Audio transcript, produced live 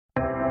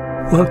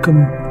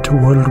Welcome to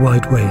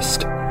Worldwide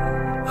Waste,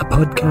 a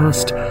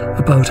podcast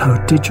about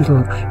how digital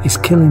is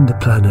killing the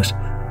planet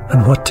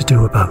and what to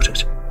do about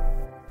it.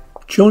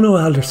 Jono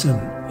Alderson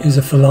is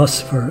a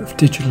philosopher of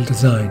digital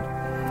design,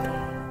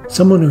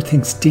 someone who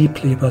thinks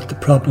deeply about the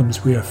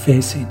problems we are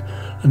facing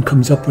and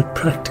comes up with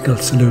practical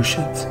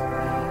solutions.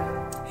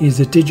 He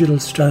is a digital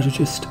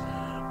strategist,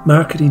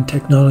 marketing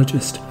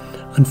technologist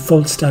and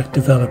full-stack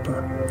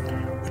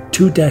developer with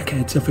 2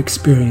 decades of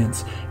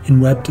experience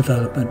in web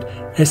development,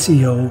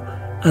 SEO,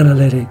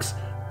 analytics,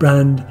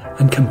 brand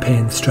and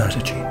campaign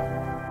strategy.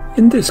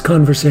 In this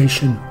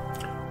conversation,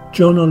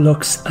 Jono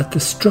looks at the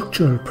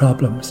structural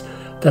problems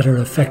that are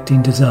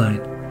affecting design,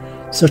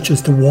 such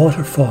as the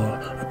waterfall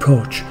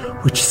approach,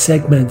 which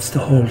segments the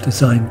whole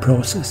design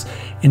process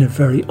in a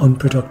very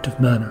unproductive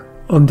manner,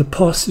 on the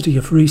paucity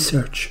of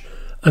research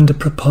and the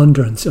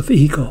preponderance of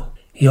ego.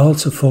 He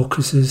also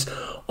focuses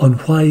on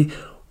why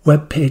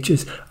web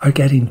pages are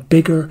getting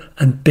bigger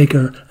and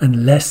bigger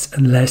and less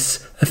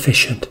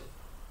efficient.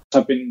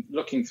 I've been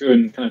looking through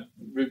and kind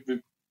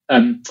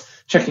of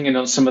checking in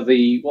on some of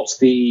what's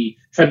the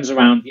trends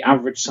around the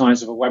average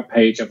size of a web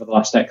page over the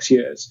last X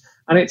years.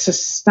 And it's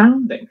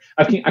astounding.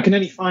 I can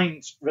only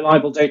find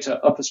reliable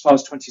data up as far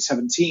as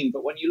 2017,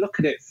 but when you look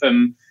at it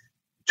from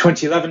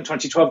 2011,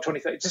 2012,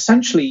 2013, it's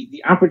essentially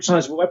the average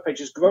size of a web page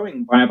is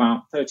growing by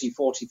about 30,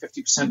 40,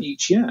 50%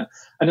 each year.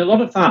 And a lot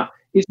of that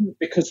isn't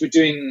because we're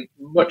doing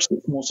much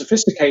more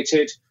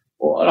sophisticated,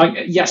 or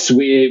yes,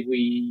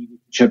 we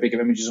show bigger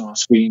images on our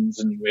screens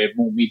and we're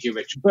more media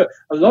rich, but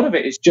a lot of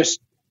it is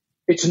just,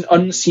 it's an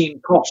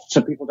unseen cost,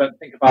 so people don't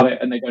think about it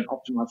and they don't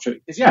optimize for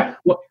it. Because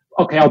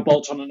I'll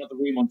bolt on another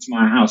room onto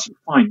my house,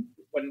 fine.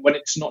 When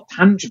it's not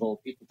tangible,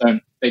 people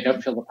don't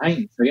feel the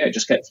pain. So it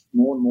just gets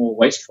more and more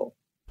wasteful.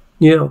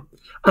 Yeah,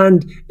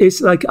 and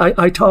it's like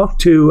I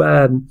talked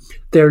to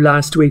there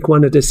last week,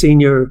 one of the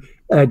senior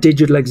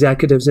digital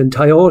executives in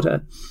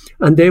Toyota,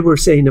 and they were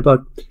saying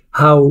about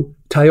how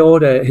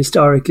Toyota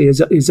historically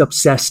is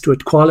obsessed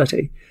with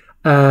quality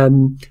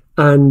and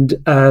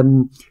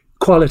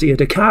quality of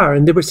the car.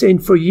 And they were saying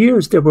for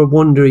years they were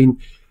wondering,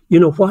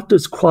 what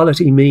does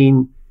quality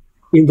mean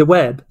in the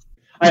web?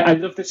 I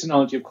love this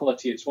analogy of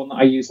quality. It's one that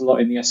I use a lot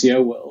in the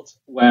SEO world,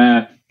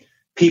 where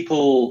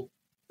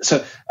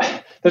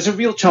there's a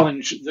real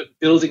challenge that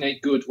building a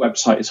good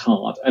website is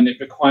hard, and it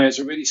requires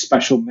a really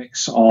special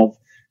mix of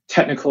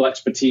technical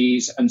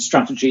expertise and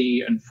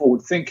strategy and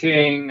forward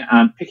thinking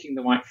and picking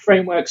the right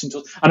frameworks and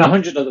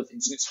 100 other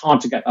things. And it's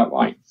hard to get that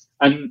right.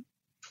 And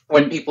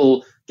when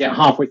people get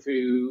halfway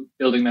through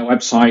building their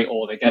website,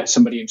 or they get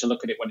somebody in to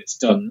look at it when it's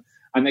done,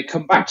 and they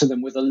come back to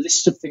them with a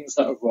list of things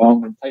that are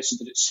wrong and places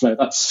that it's slow,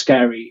 that's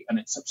scary and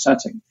it's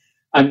upsetting.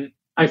 And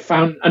I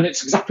found, and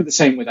it's exactly the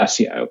same with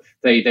SEO.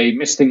 They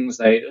miss things,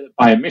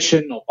 by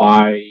omission or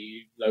by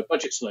low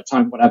budgets, low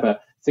time, whatever,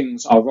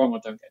 things are wrong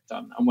or don't get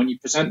done. And when you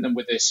present them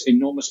with this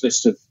enormous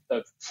list of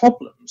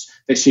problems,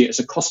 they see it as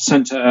a cost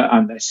center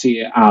and they see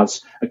it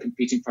as a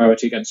competing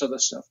priority against other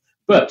stuff.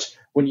 But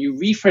when you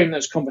reframe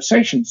those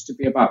conversations to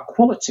be about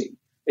quality,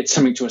 it's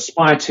something to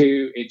aspire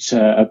to, it's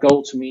a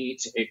goal to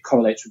meet, it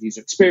correlates with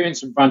user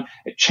experience and brand,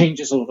 it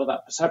changes a lot of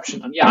that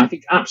perception. And I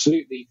think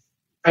absolutely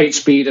page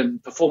speed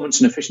and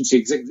performance and efficiency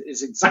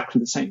is exactly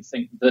the same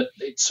thing, that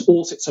it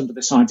all sits under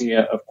this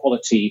idea of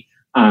quality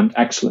and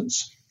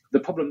excellence. The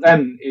problem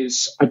then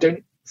is I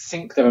don't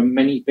think there are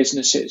many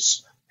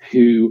businesses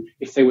who,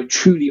 if they were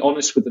truly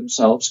honest with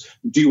themselves,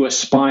 do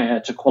aspire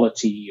to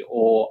quality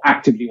or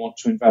actively want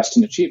to invest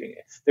in achieving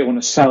it. They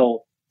want to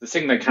sell the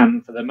thing they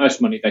can for the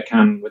most money they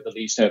can with the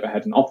least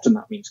overhead, and often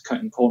that means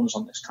cutting corners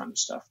on this kind of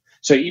stuff.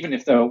 So even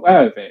if they're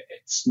aware of it,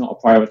 it's not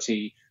a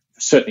priority,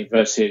 certainly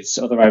versus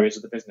other areas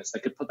of the business. They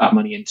could put that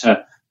money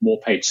into more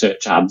paid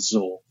search ads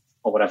or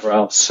whatever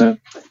else. So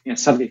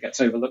sadly it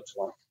gets overlooked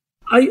a lot.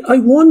 I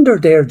wonder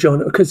there,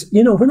 John, because,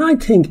 when I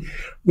think,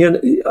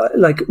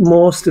 like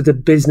most of the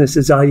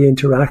businesses I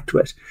interact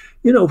with,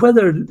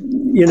 whether,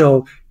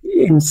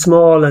 in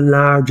small and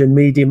large and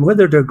medium,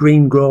 whether they're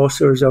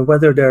greengrocers or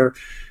whether they're,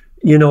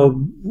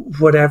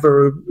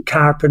 whatever,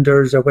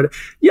 carpenters or whatever,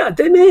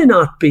 they may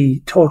not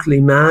be totally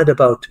mad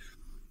about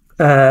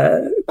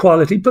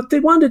quality, but they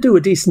want to do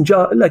a decent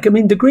job.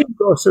 The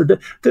greengrocer,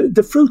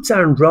 the fruits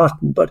aren't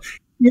rotten, but,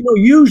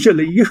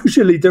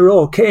 usually they're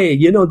okay.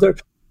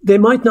 They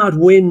might not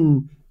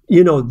win,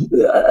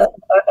 a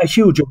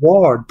huge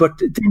award, but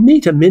they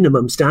meet a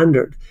minimum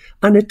standard.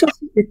 And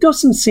it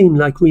doesn't seem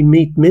like we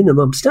meet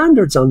minimum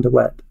standards on the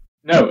web.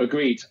 No,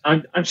 agreed.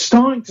 I'm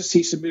starting to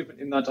see some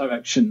movement in that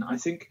direction. I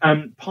think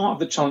part of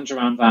the challenge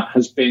around that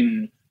has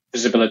been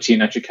visibility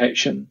in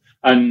education.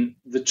 And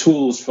the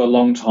tools for a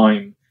long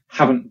time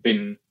haven't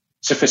been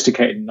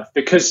sophisticated enough,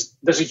 because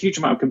there's a huge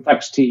amount of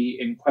complexity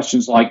in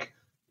questions like,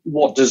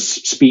 what does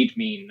speed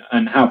mean,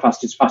 and how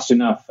fast is fast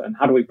enough, and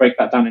how do we break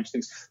that down into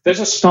things?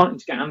 Those are starting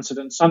to get answered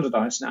and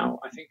standardized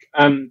now. I think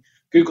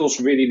Google's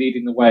really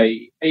leading the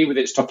way, with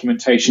its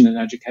documentation and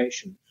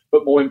education,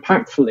 but more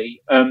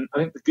impactfully, I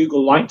think the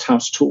Google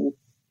Lighthouse tool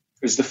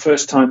is the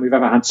first time we've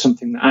ever had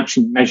something that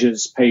actually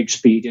measures page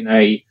speed in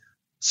a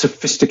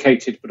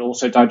sophisticated but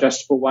also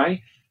digestible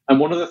way. And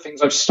one of the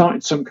things I've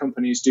started some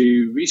companies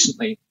do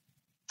recently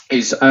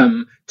is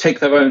take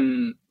their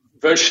own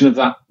version of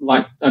that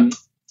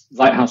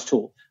Lighthouse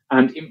tool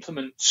and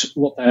implement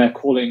what they're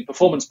calling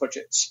performance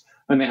budgets.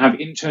 And they have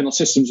internal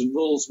systems and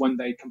rules when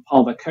they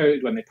compile their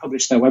code, when they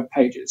publish their web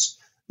pages.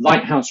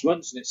 Lighthouse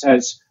runs and it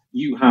says,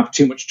 you have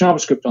too much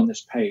JavaScript on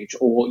this page,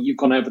 or you've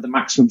gone over the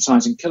maximum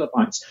size in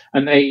kilobytes.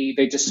 And they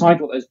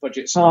decide what those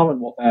budgets are and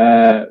what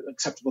their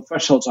acceptable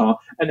thresholds are.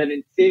 And then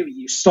in theory,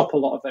 you stop a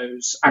lot of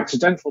those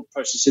accidental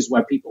processes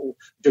where people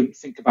don't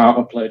think about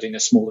uploading a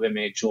smaller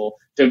image or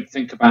don't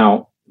think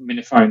about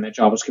minifying their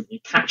JavaScript. You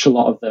catch a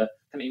lot of the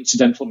kind of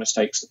incidental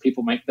mistakes that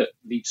people make that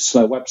lead to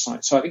slow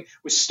websites. So I think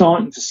we're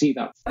starting to see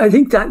that. I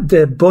think that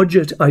the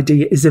budget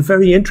idea is a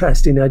very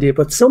interesting idea,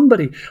 but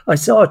I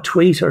saw a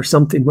tweet or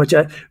something which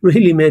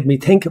really made me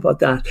think about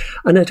that.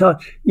 And I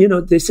thought,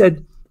 they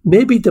said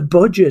maybe the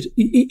budget,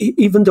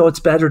 even though it's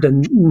better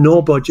than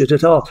no budget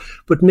at all,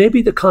 but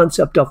maybe the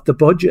concept of the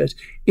budget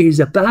is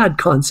a bad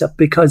concept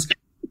because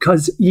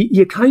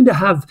you kind of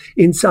have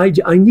inside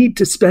you, I need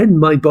to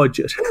spend my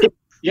budget.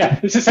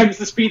 Yeah, it's the same as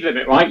the speed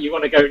limit, right? You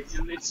want to go,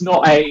 it's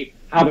not a,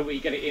 how do we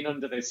get it in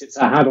under this? It's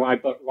a, how do I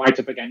right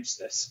up against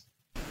this?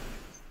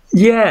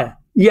 Yeah.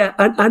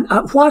 And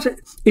what,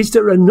 is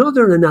there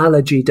another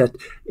analogy that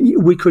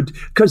we could,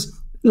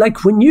 because like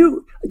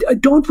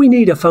don't we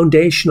need a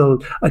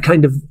foundational, a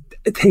kind of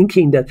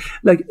thinking that,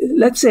 like,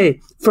 let's say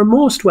for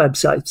most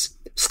websites,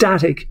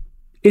 static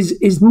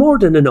is more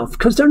than enough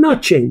because they're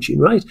not changing,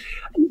 right?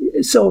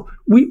 So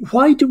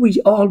why do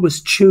we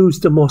always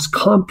choose the most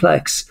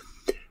complex?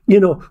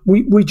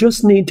 We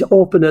just need to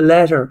open a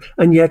letter,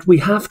 and yet we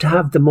have to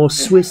have the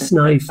most Swiss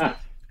knife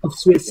of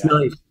Swiss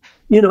knife.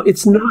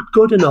 It's not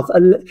good enough.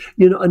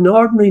 An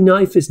ordinary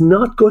knife is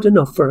not good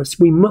enough for us.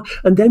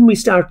 And then we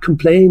start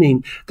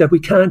complaining that we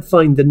can't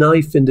find the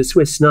knife in the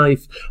Swiss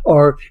knife,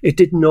 or it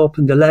didn't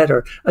open the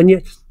letter. And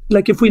yet,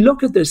 like, if we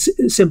look at the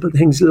simple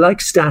things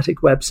like static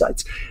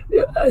websites,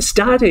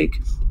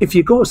 if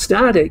you go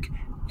static,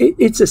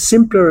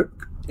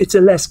 it's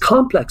a less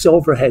complex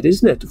overhead,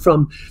 isn't it?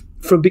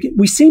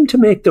 We seem to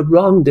make the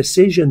wrong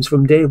decisions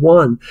from day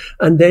one,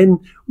 and then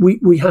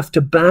we have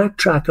to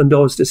backtrack on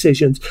those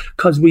decisions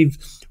because we've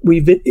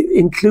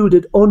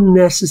included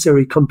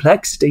unnecessary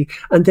complexity,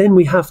 and then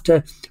we have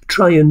to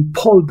try and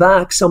pull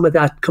back some of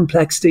that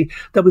complexity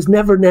that was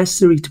never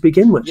necessary to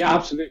begin with. Yeah,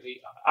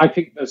 absolutely. I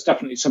think there's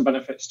definitely some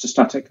benefits to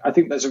static. I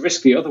think there's a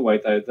risk the other way,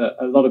 though, that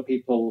a lot of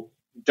people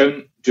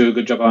don't do a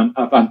good job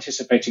of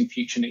anticipating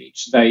future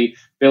needs. They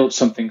build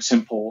something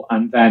simple,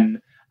 and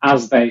then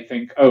as they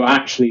think, oh,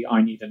 actually,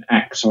 I need an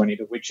X, or I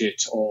need a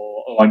widget,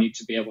 or I need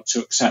to be able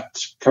to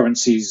accept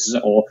currencies,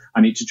 or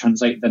I need to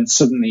translate, then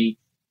suddenly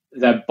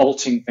they're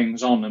bolting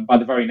things on. And by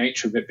the very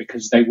nature of it,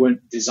 because they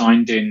weren't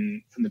designed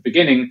in from the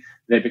beginning,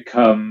 they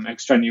become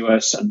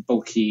extraneous and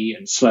bulky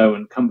and slow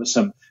and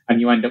cumbersome. And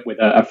you end up with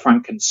a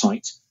Franken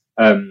site,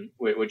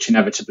 which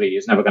inevitably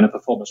is never going to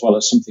perform as well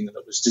as something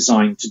that was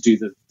designed to do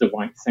the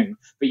right thing.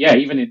 But yeah,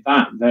 even in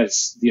that,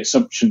 there's the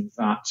assumption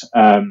that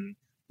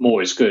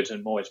more is good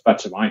and more is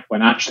better, right?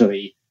 When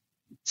actually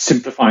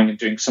simplifying and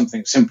doing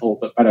something simple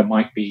but better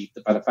might be the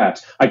better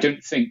bet. I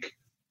don't think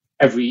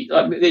it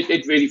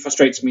really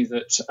frustrates me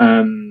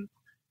that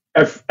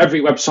every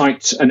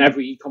website and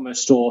every e-commerce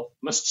store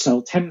must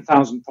sell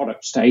 10,000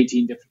 products to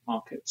 18 different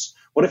markets.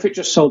 What if it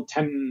just sold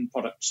 10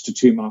 products to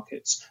 2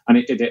 markets and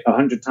it did it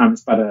 100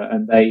 times better,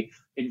 and they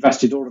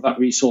invested all of that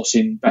resource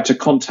in better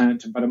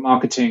content and better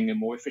marketing and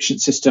more efficient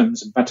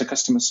systems and better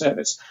customer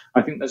service?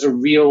 I think there's a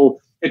real...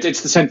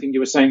 It's the same thing you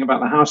were saying about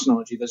the house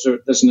analogy. There's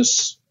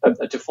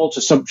a default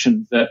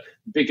assumption that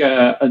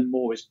bigger and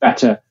more is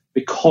better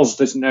because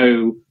there's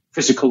no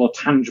physical or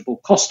tangible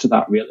cost to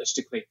that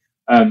realistically,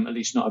 at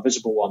least not a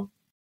visible one.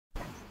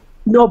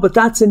 No, but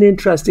that's an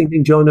interesting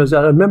thing, Jonas.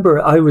 I remember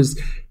I was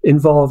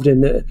involved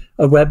in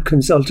a web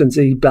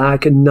consultancy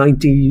back in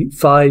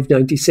 95,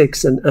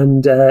 96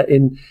 and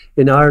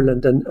in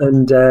Ireland.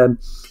 And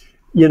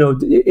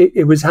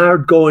it was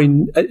hard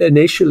going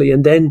initially,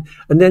 and then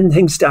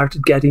things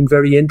started getting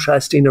very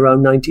interesting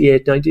around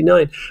 98,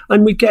 99.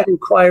 And we get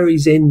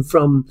inquiries in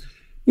from,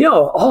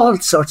 all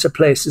sorts of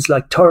places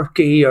like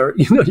Turkey or,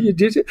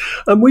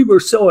 and we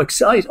were so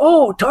excited.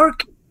 Oh,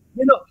 Turkey,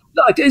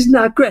 like, isn't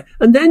that great?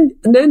 And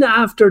then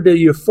after the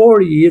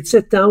euphoria, you'd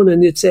sit down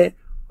and you'd say,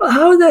 well,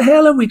 how the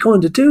hell are we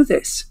going to do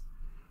this?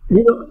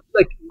 So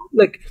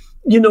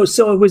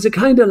it was a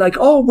kind of like,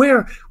 oh,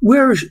 where,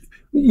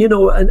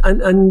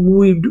 and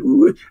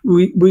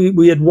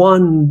we had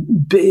one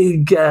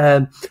big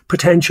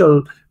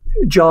potential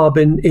job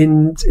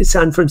in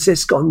San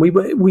Francisco, and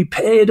we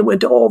paid and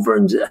went over,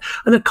 and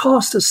it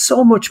cost us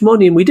so much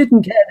money, and we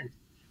didn't get it.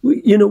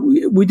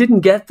 We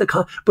didn't get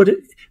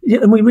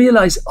and we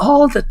realized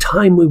all the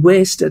time we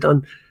wasted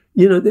on,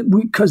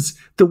 because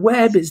the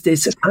web is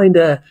this kind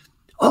of,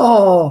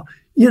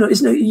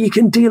 you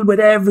can deal with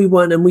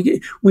everyone, and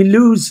we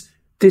lose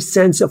this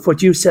sense of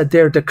what you said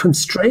there, the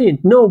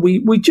constraint. No,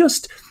 we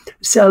just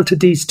sell to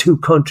these 2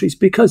 countries,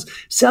 because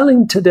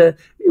selling to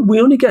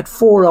we only get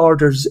 4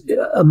 orders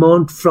a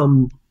month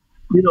from,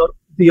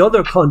 the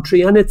other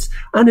country, and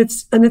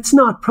it's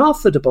not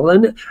profitable.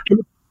 And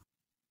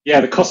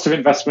yeah, the cost of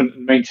investment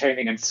and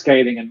maintaining and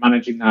scaling and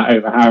managing that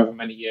over however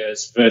many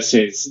years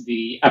versus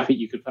the effort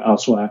you could put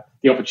elsewhere,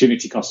 the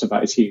opportunity cost of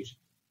that is huge.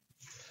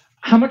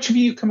 How much have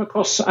you come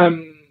across, I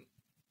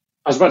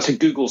was about to say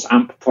Google's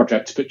AMP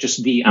project, but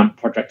just the AMP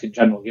project in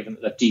general, given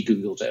that they've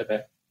de-Googled it a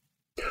bit?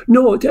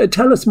 No,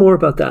 tell us more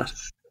about that.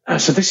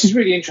 So this is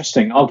really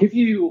interesting. I'll give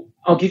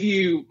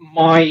you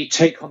my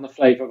take on the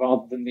flavour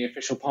rather than the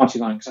official party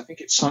line, because I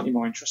think it's slightly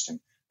more interesting.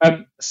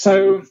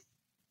 So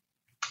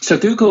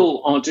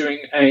Google are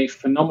doing a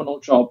phenomenal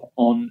job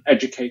on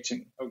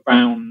educating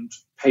around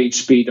page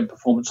speed and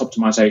performance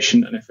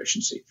optimization and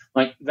efficiency.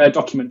 Like, their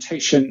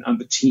documentation and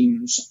the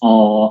teams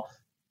are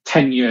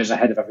 10 years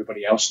ahead of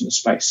everybody else in the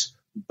space.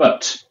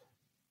 But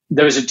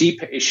there is a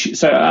deeper issue.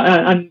 So,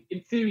 and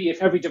in theory,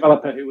 if every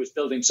developer who was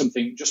building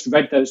something just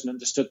read those and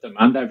understood them,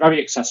 and they're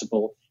very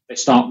accessible, they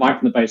start right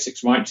from the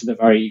basics, right to the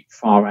very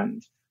far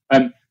end,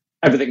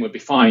 everything would be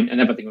fine and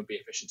everything would be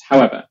efficient.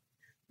 However,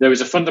 there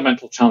is a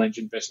fundamental challenge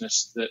in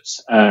business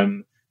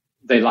that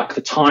they lack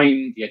the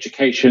time, the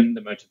education,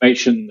 the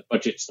motivation, the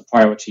budgets, the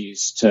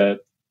priorities for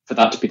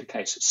that to be the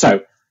case.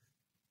 So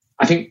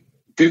I think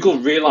Google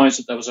realized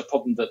that there was a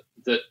problem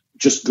that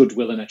just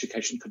goodwill and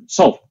education couldn't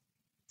solve.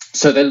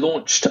 So they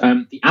launched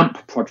the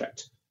AMP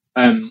project,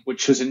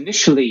 which was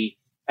initially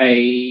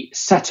a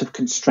set of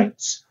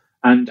constraints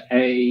and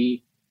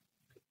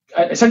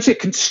essentially a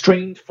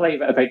constrained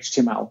flavor of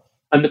HTML.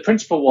 And the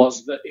principle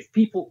was that if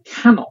people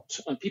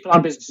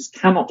and businesses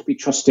cannot be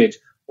trusted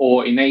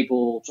or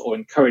enabled or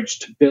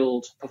encouraged to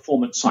build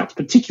performance sites,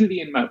 particularly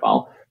in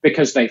mobile,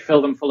 because they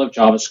fill them full of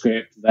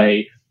JavaScript,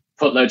 they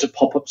put loads of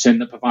pop-ups in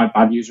that provide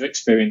bad user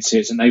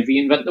experiences, and they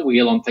reinvent the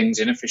wheel on things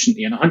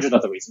inefficiently and 100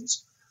 other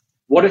reasons.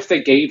 What if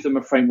they gave them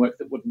a framework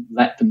that wouldn't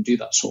let them do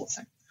that sort of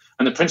thing?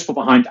 And the principle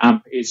behind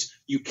AMP is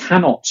you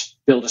cannot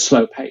build a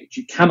slow page.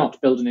 You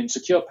cannot build an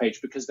insecure page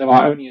because there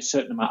are only a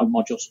certain amount of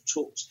modules and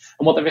tools.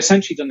 And what they've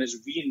essentially done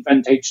is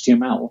reinvent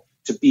HTML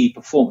to be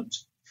performant.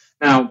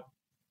 Now,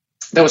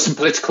 there were some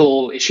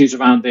political issues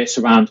around this,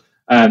 around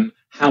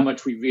how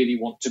much we really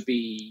want to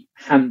be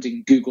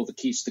handing Google the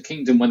keys to the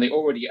kingdom when they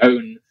already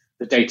own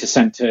the data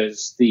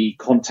centers, the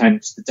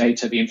content, the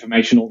data, the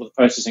information, all the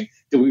processing.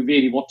 Do we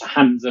really want to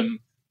hand them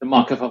the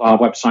markup of our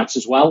websites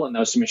as well? And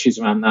there were some issues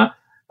around that.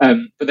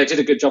 But they did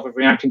a good job of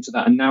reacting to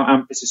that. And now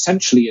AMP is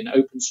essentially an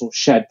open source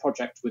shared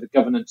project with a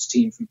governance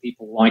team from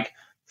people like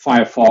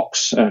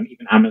Firefox,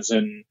 even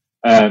Amazon,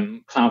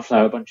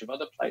 Cloudflare, a bunch of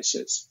other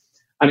places.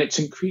 And it's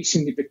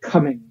increasingly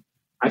becoming,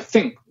 I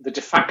think, the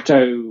de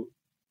facto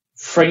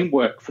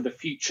framework for the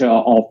future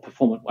of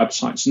performant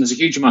websites. And there's a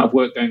huge amount of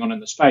work going on in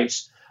the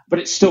space, but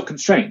it's still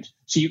constrained.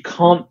 So you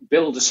can't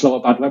build a slow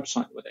or bad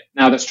website with it.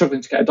 Now, they're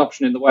struggling to get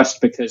adoption in the West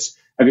because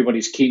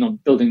everybody's keen on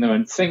building their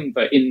own thing.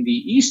 But in the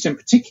East in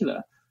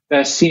particular,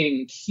 they're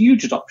seeing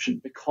huge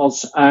adoption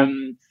because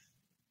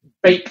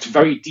baked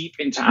very deep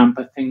into AMP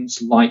are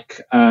things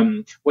like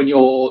when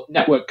your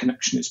network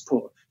connection is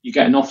poor, you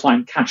get an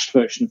offline cached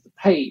version of the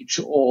page,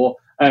 or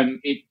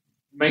it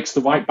makes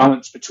the right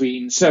balance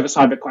between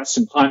server-side requests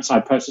and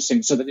client-side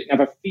processing so that it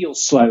never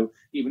feels slow,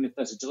 even if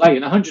there's a delay,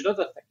 and 100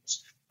 other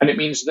things. And it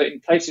means that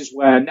in places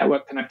where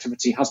network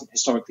connectivity hasn't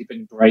historically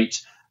been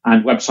great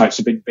and websites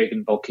have been big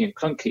and bulky and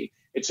clunky,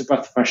 it's a breath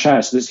of fresh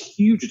air. So there's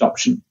huge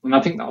adoption. And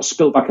I think that will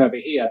spill back over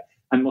here.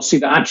 And we'll see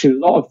that actually a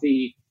lot of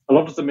the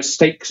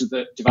mistakes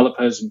that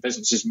developers and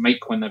businesses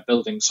make when they're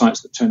building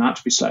sites that turn out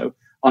to be slow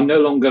are no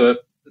longer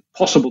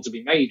possible to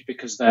be made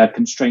because they're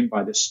constrained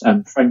by this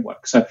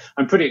framework. So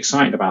I'm pretty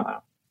excited about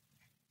that.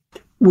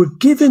 We're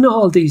given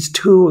all these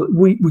tools,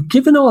 we're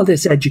given all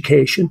this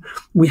education,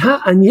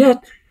 and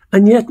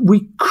yet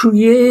we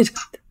create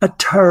a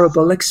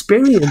terrible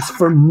experience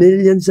for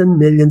millions and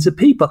millions of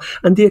people.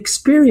 And the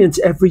experience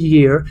every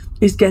year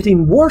is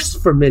getting worse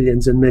for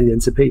millions and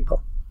millions of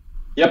people.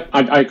 Yep,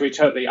 I agree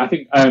totally. I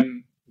think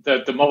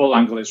the moral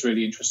angle is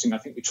really interesting. I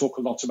think we talk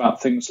a lot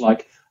about things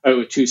like, a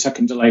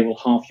 2-second delay will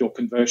halve your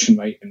conversion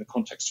rate in the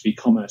context of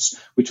e-commerce.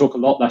 We talk a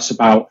lot less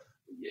about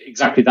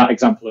exactly that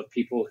example of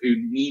people who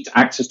need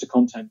access to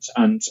content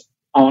and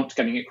aren't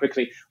getting it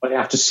quickly, or they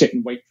have to sit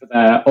and wait for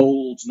their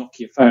old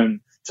Nokia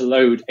phone to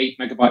load 8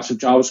 megabytes of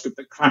JavaScript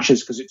that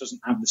crashes because it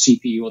doesn't have the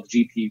CPU or the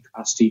GPU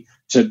capacity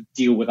to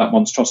deal with that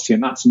monstrosity,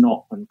 and that's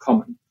not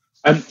uncommon.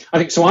 I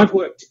think so. I've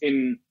worked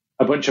in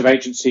a bunch of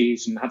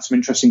agencies and had some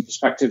interesting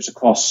perspectives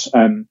across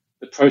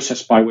the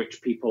process by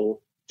which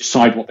people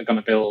decide what they're going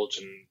to build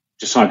and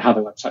decide how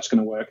the website's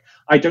going to work.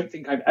 I don't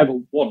think I've ever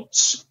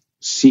once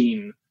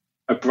seen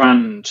a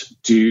brand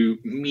do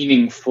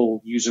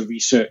meaningful user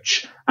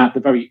research at the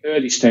very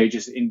early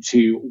stages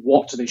into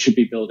what they should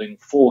be building,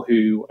 for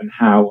who and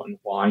how and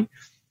why.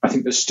 I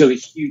think there's still a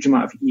huge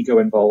amount of ego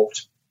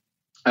involved.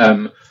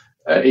 The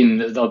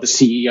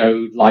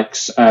CEO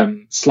likes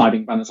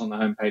sliding banners on the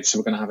homepage, so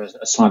we're going to have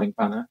a sliding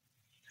banner.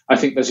 I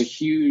think there's a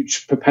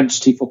huge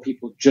propensity for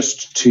people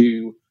just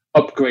to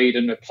upgrade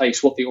and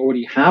replace what they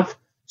already have.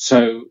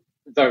 So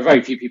there are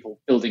very few people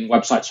building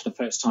websites for the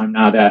first time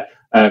now. They're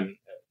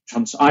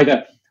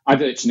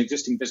either it's an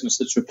existing business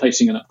that's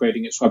replacing and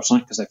upgrading its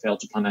website because they failed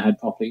to plan ahead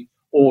properly,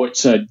 or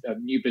it's a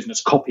new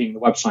business copying the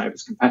website of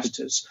its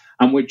competitors.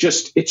 And we're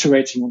just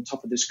iterating on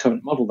top of this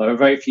current model. There are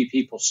very few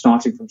people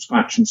starting from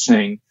scratch and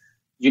saying,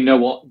 you know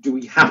what, do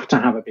we have to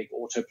have a big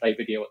autoplay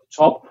video at the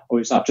top, or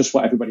is that just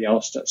what everybody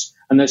else does?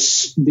 And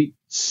there's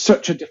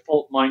such a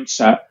default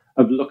mindset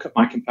of look at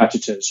my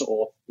competitors,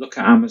 or look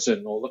at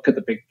Amazon, or look at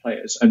the big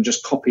players and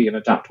just copy and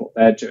adapt what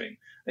they're doing.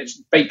 It's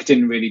baked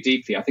in really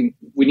deeply. I think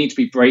we need to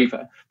be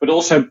braver, but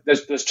also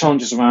there's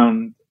challenges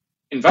around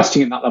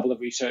investing in that level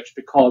of research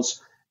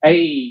because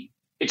A,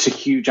 it's a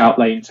huge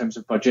outlay in terms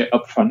of budget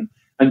upfront,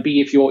 and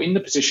B, if you're in the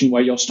position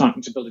where you're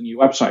starting to build a new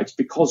website, it's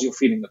because you're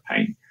feeling the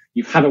pain.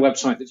 You've had a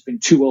website that's been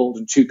too old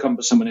and too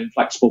cumbersome and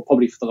inflexible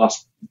probably for the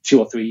last 2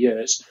 or 3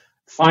 years.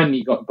 Finally,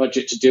 you got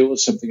budget to deal with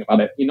something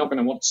about it. You're not going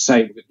to want to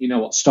say, you know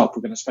what, stop,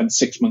 we're going to spend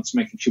 6 months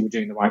making sure we're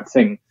doing the right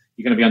thing.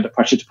 You're going to be under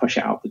pressure to push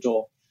it out the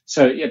door.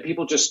 So, yeah,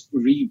 people just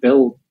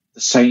rebuild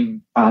the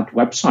same bad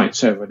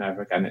websites over and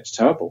over again. It's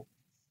terrible.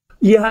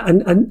 Yeah,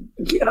 and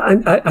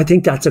I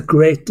think that's a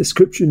great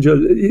description, Joe.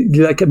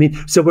 Like, I mean,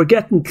 so we're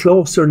getting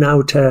closer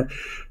now to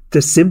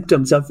the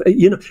symptoms of,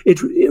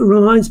 it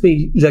reminds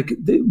me, like,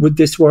 with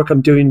this work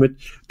I'm doing with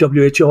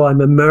WHO, I'm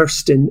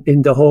immersed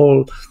in the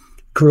whole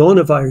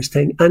coronavirus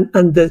thing,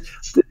 and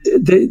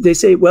they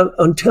say, well,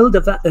 until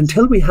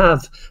we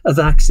have a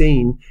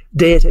vaccine,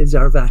 data is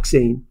our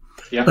vaccine.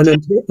 Yeah.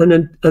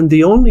 And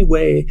the only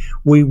way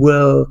we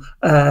will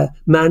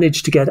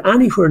manage to get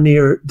anywhere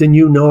near the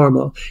new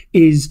normal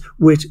is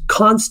with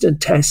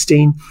constant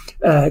testing,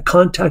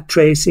 contact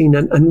tracing,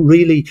 and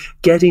really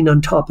getting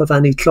on top of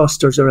any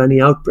clusters or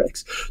any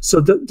outbreaks. So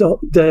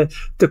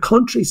the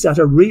countries that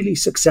are really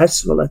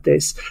successful at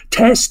this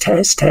test,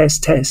 trace.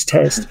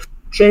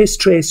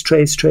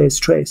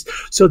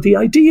 So the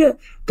idea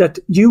that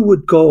you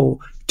would go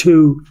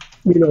to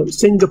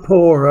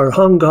Singapore or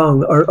Hong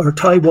Kong or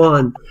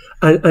Taiwan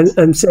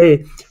and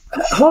say,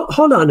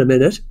 hold on a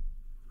minute,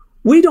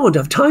 we don't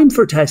have time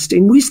for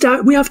testing. We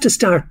have to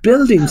start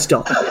building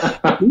stuff.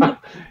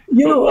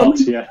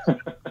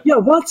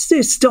 What's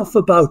this stuff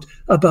about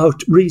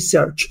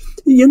research?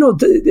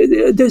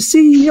 The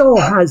CEO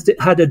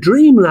had a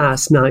dream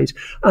last night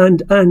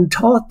and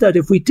thought that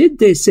if we did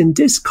this in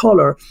this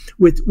color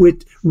with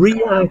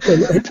React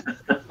and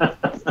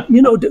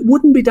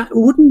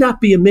wouldn't that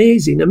be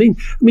amazing? I mean,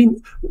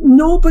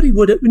 nobody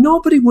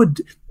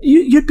would.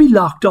 You'd be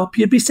locked up.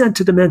 You'd be sent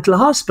to the mental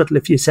hospital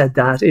if you said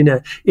that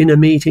in a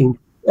meeting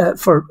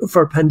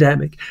for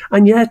pandemic.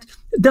 And yet,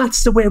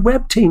 that's the way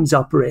web teams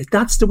operate.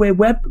 That's the way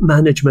web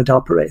management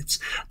operates.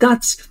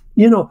 That's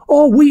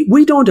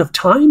we don't have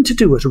time to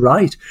do it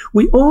right.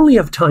 We only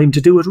have time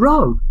to do it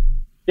wrong.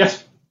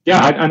 Yes,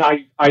 yeah, and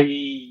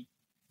I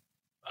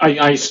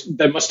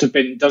there must have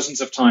been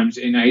dozens of times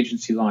in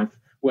agency life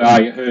where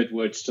I heard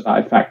words to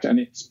that effect, and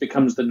it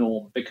becomes the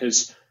norm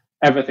because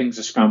everything's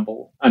a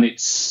scramble, and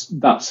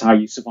that's how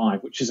you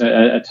survive, which is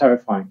a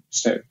terrifying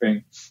state of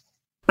being.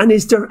 And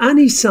is there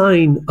any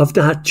sign of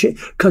that?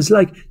 Because,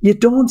 you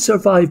don't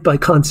survive by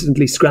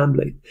constantly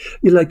scrambling.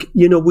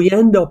 We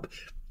end up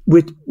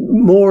with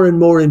more and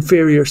more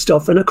inferior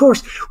stuff. And, of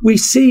course, we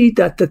see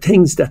that the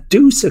things that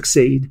do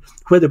succeed,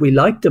 whether we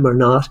like them or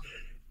not,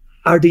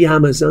 are the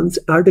Amazons,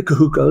 are the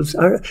Googles,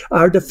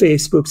 are the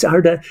Facebooks,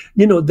 are the,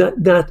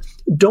 that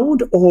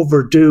don't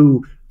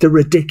overdo the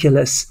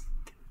ridiculous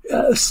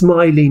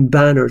smiling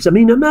banners. I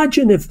mean,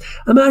 imagine if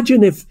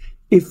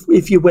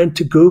you went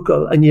to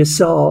Google and you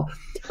saw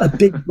a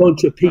big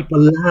bunch of people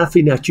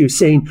laughing at you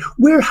saying,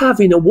 we're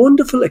having a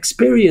wonderful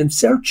experience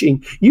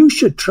searching. You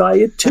should try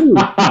it too.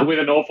 With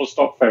an awful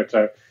stock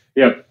photo.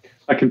 Yeah,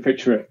 I can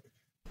picture it.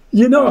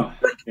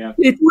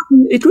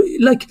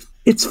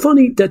 It's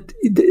funny that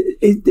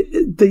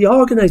the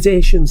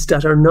organizations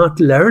that are not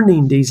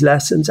learning these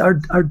lessons are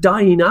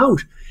dying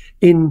out.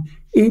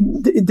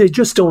 They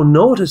just don't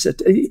notice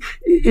it.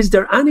 Is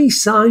there any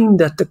sign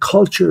that the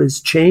culture is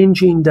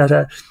changing, that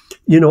a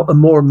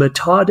more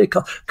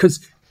methodical, because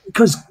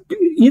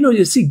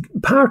you see,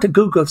 part of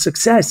Google's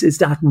success is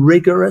that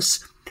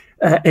rigorous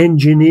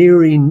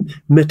engineering,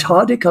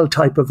 methodical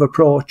type of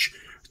approach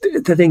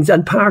to things,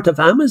 and part of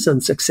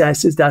Amazon's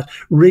success is that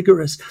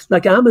rigorous.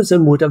 Like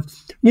Amazon would have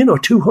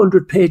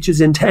 200 pages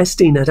in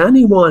testing at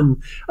any one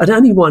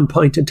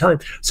point in time.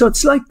 So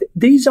it's like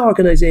these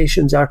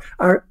organizations are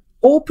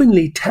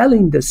openly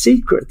telling the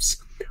secrets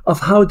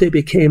of how they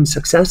became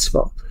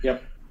successful.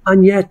 Yep.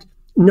 And yet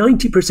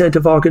 90%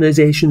 of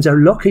organizations are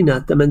looking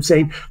at them and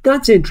saying,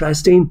 that's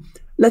interesting,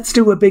 let's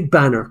do a big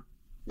banner.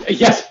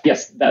 Yes,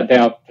 they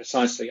are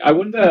precisely. I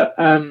wonder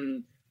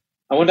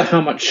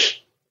how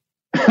much,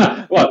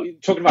 well,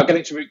 talking about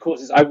getting to root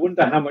causes, I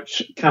wonder how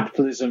much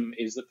capitalism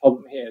is the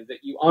problem here, that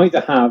you either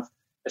have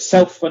a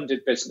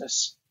self-funded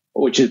business,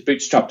 which is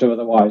bootstrapped or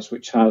otherwise,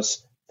 which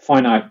has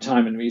finite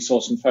time and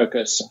resource and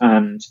focus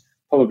and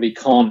probably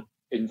can't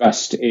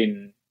invest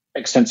in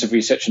extensive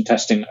research and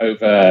testing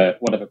over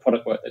whatever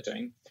product work they're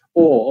doing,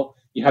 or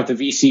you have the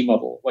VC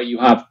model where you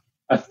have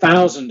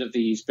 1,000 of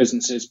these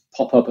businesses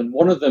pop up, and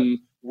one of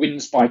them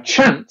wins by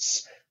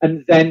chance,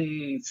 and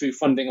then through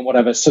funding and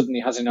whatever, suddenly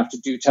has enough to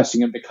do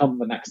testing and become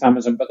the next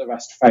Amazon, but the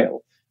rest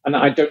fail. And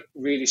I don't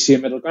really see a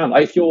middle ground.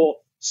 Like, if you're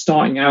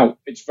starting out,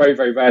 it's very,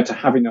 very rare to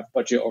have enough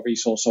budget or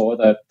resource or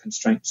other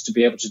constraints to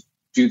be able to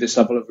do this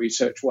level of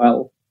research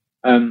well.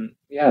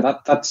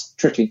 That's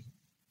tricky.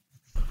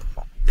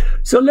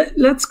 So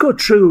let's go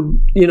through,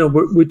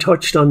 we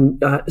touched on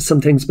some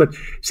things, but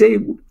say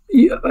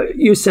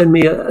you send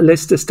me a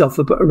list of stuff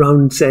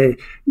around, say,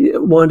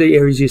 one of the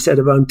areas you said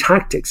around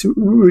tactics,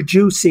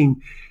 reducing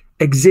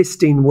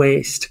existing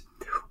waste.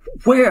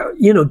 Where,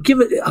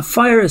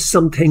 fire us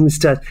some things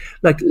that,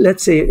 like,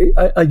 let's say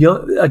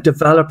a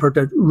developer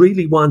that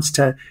really wants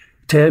to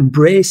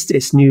embrace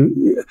this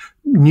new,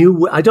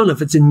 I don't know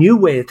if it's a new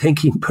way of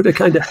thinking, but a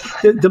kind of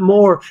the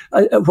more,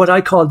 what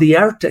I call the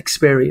art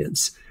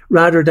experience,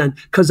 rather than,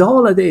 because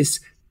all of this,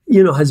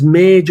 has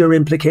major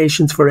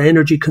implications for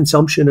energy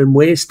consumption and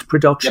waste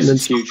production. Yes, and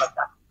it's huge. like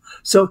that.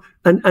 So,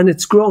 and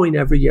it's growing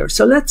every year.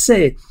 So let's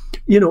say,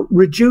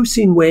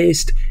 reducing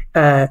waste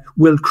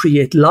will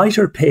create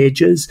lighter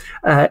pages,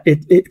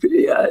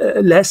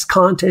 less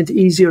content,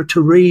 easier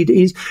to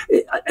read,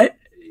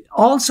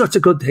 all sorts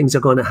of good things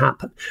are going to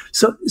happen.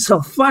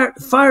 So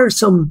fire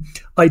some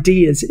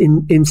ideas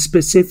in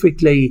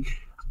specifically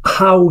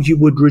how you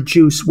would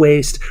reduce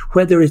waste,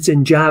 whether it's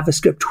in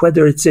JavaScript,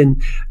 whether it's in,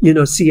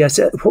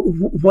 CSS,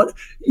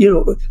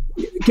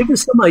 give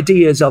us some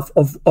ideas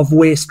of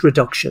waste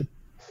reduction.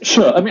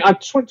 Sure. I mean, I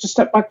just want to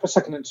step back for a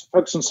second and to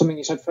focus on something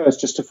you said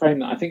first, just to frame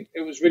that. I think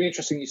it was really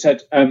interesting. You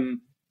said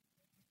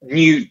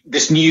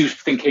this new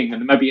thinking,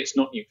 and maybe it's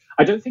not new.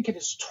 I don't think it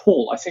is at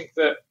all. I think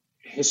that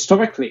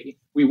historically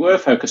we were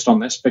focused on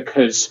this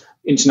because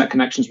internet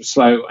connections were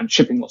slow and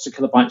shipping lots of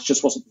kilobytes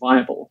just wasn't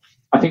viable.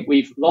 I think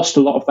we've lost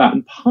a lot of that.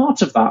 And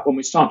part of that, when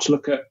we start to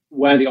look at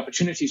where the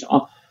opportunities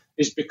are,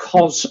 is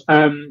because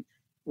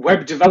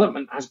web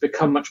development has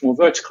become much more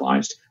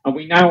verticalized. And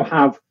we now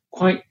have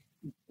quite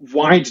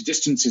wide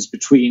distances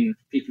between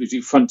people who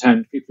do front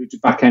end, people who do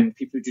back end,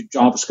 people who do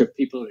JavaScript,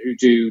 people who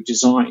do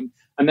design.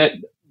 And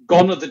then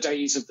gone are the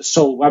days of the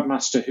sole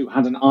webmaster who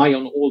had an eye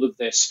on all of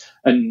this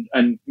and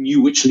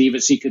knew which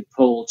levers he could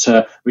pull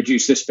to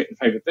reduce this bit in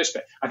favor of this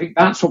bit. I think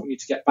that's what we need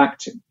to get back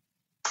to.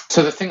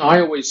 So the thing I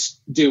always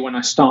do when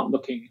I start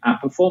looking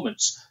at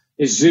performance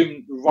is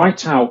zoom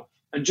right out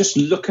and just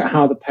look at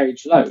how the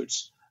page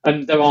loads.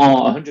 And there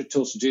are 100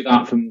 tools to do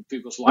that, from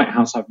Google's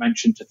Lighthouse I've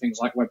mentioned to things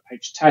like Web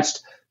Page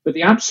Test. But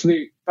the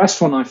absolute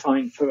best one I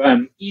find for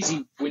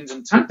easy wins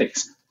and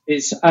tactics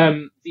is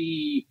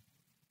the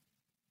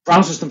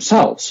browsers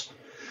themselves.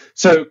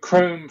 So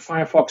Chrome,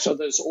 Firefox,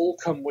 others all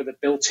come with a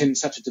built-in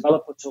set of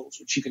developer tools,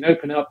 which you can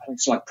open up. And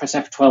it's like press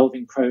F12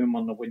 in Chrome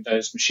on the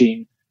Windows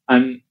machine.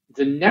 And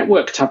the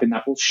network tab in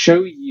that will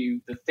show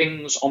you the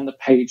things on the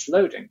page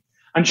loading.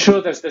 And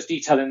sure, there's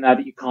detail in there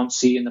that you can't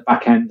see in the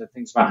back end and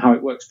things about how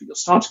it works, but you'll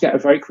start to get a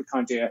very quick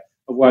idea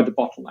of where the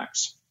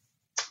bottlenecks.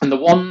 And the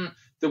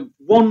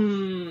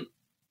one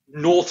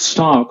North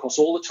Star across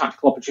all the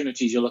tactical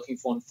opportunities you're looking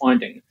for and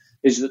finding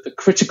is that the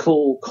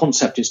critical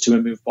concept is to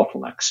remove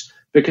bottlenecks.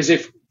 Because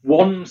if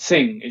one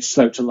thing is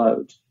slow to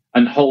load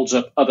and holds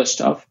up other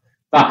stuff,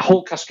 that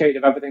whole cascade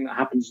of everything that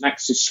happens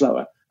next is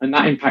slower, and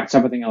that impacts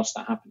everything else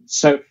that happens.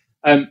 So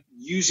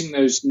using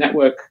those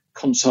network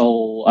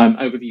console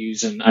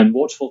overviews and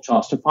waterfall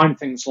charts to find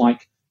things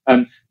like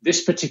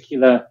this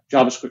particular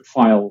JavaScript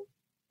file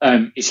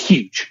is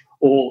huge,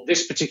 or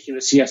this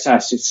particular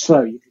CSS is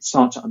slow, you can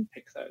start to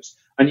unpick those.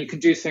 And you can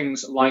do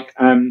things like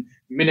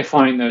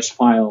minifying those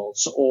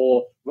files,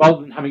 or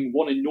rather than having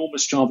one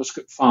enormous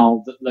JavaScript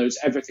file that loads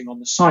everything on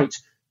the site,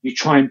 you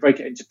try and break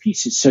it into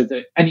pieces so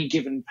that any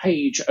given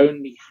page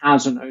only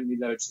has and only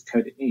loads the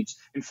code it needs.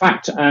 In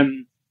fact,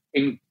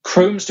 in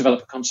Chrome's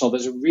developer console,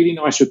 there's a really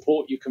nice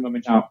report you can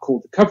rummage out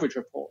called the coverage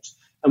report.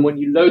 And when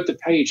you load the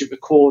page, it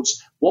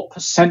records what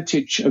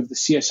percentage of the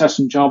CSS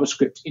and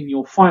JavaScript in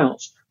your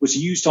files was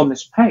used on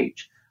this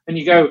page. And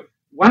you go,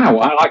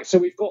 wow, so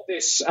we've got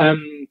this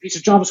piece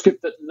of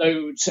JavaScript that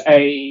loads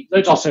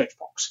our search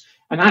box.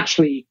 And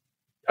actually,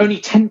 only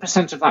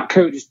 10% of that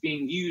code is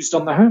being used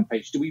on the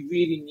homepage. Do we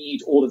really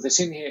need all of this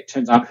in here? It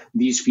turns out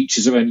these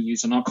features are only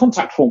used on our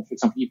contact form, for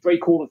example. You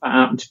break all of that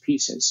out into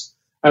pieces.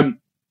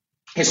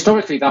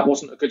 Historically, that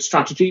wasn't a good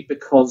strategy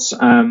because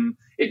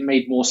it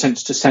made more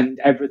sense to send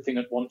everything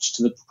at once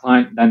to the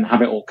client than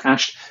have it all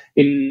cached.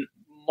 In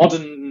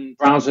modern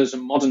browsers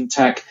and modern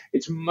tech,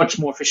 it's much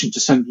more efficient to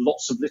send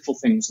lots of little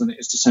things than it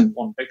is to send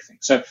one big thing.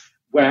 So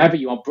wherever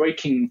you are,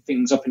 breaking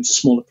things up into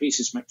smaller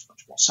pieces makes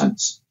much more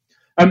sense.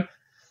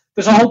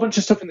 There's a whole bunch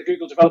of stuff in the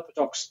Google developer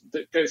docs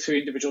that go through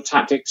individual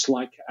tactics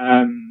like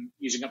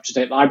using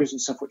up-to-date libraries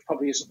and stuff, which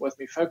probably isn't worth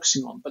me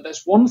focusing on. But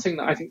there's one thing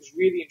that I think is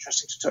really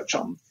interesting to touch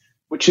on,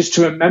 which is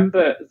to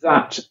remember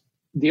that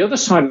the other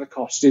side of the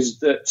cost is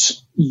that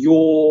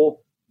your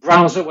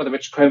browser, whether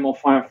it's Chrome or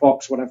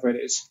Firefox, whatever it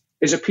is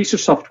a piece of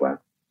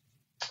software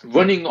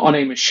running on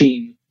a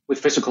machine with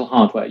physical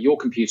hardware, your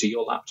computer,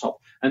 your laptop.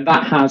 And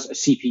that has a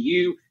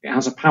CPU, it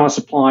has a power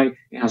supply,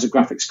 it has a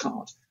graphics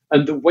card.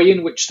 and the way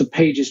in which the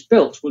page is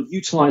built will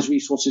utilize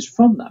resources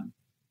from them.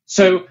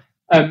 So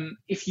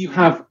if you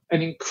have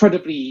an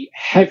incredibly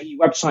heavy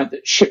website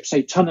that ships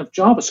a ton of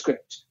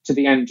JavaScript to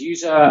the end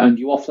user and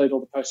you offload all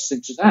the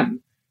processing to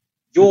them,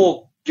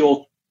 your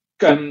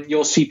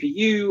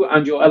CPU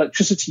and your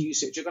electricity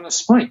usage are going to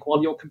spike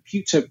while your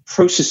computer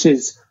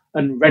processes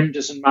and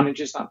renders and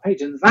manages that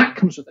page. And that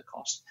comes with a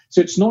cost.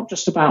 So it's not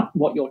just about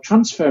what you're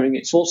transferring.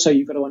 It's also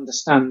you've got to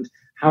understand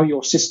how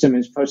your system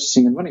is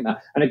processing and running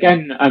that. And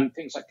again,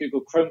 things like Google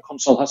Chrome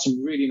Console has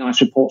some really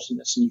nice reports on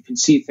this. And you can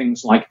see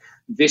things like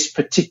this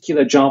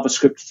particular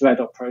JavaScript thread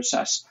or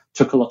process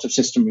took a lot of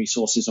system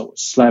resources or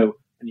was slow.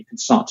 And you can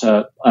start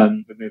to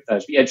remove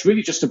those. But yeah, it's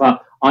really just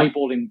about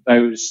eyeballing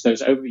those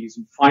overviews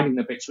and finding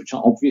the bits which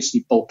are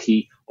obviously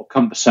bulky or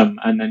cumbersome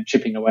and then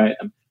chipping away at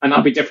them. And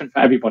that'll be different for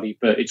everybody,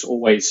 but it's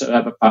always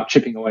about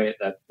chipping away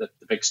at the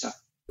big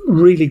stuff.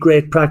 Really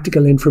great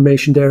practical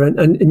information there.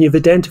 And you've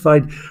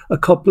identified a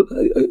couple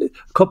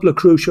of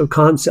crucial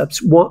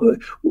concepts.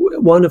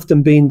 One of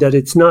them being that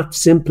it's not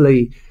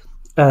simply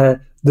the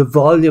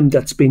volume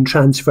that's been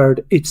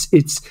transferred. It's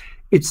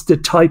the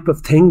type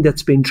of thing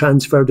that's been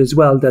transferred as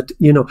well, that,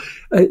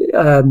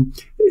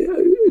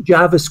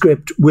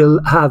 JavaScript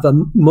will have a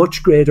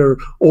much greater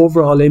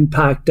overall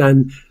impact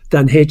than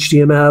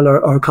HTML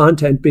or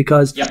content,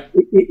 because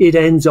it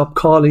ends up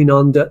calling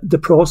on the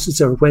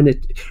processor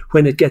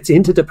when it gets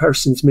into the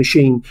person's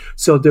machine.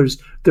 So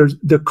there's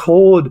the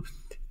code,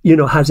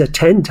 has a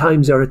 10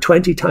 times or a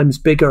 20 times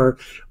bigger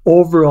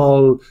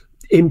overall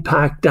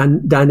impact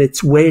than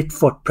its weight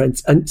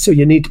footprints. And so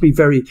you need to be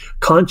very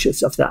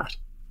conscious of that.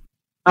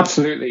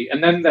 Absolutely.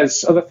 And then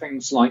there's other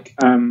things like,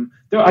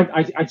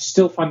 I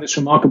still find this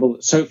remarkable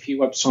that so few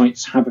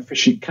websites have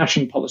efficient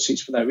caching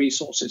policies for their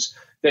resources,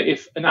 that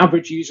if an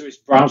average user is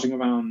browsing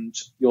around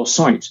your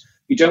site,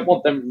 you don't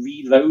want them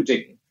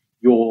reloading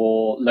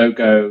your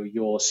logo,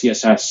 your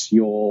CSS,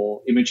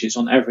 your images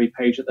on every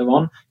page that they're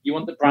on. You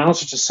want the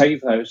browser to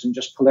save those and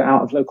just pull it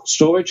out of local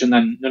storage, and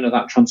then none of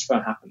that transfer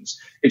happens.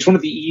 It's one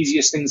of the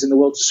easiest things in the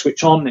world to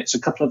switch on. It's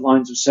a couple of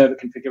lines of server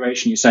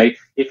configuration. You say,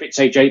 if it's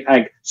a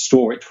JPEG,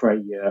 store it for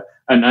a year,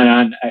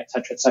 and et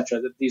cetera, et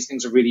cetera. These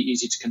things are really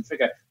easy to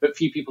configure, but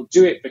few people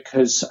do it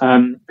because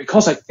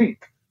I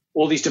think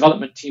all these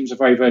development teams are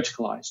very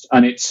verticalized,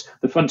 and it's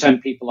the front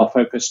end people are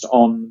focused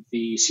on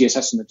the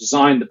CSS and the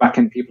design. The back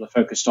end people are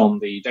focused on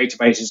the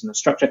databases and the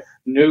structure.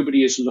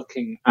 Nobody is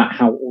looking at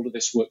how all of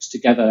this works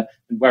together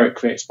and where it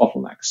creates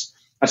bottlenecks.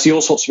 I see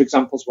all sorts of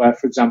examples where,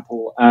 for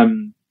example,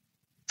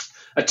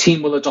 a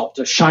team will adopt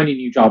a shiny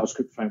new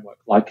JavaScript framework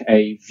like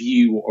a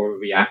Vue or a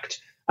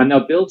React, and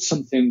they'll build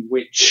something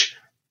which,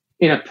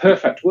 in a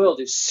perfect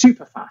world, is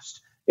super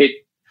fast.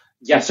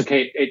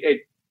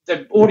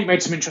 They've already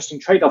made some interesting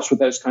trade-offs with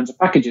those kinds of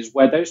packages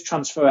where those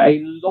transfer a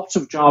lot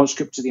of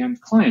JavaScript to the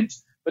end client,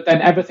 but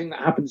then everything that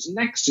happens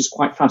next is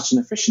quite fast and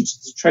efficient. So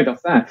there's a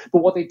trade-off there. But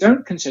what they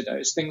don't consider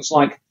is things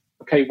like,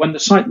 okay, when the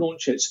site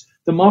launches,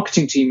 the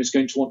marketing team is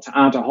going to want to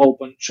add a whole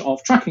bunch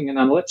of tracking and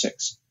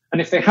analytics.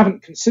 And if they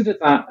haven't considered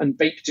that and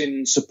baked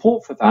in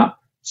support for that,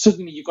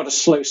 suddenly you've got a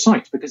slow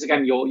site because,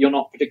 again, you're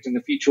not predicting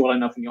the future well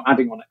enough and you're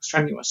adding on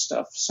extraneous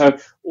stuff. So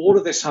all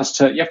of this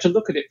you have to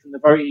look at it from the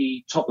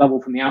very top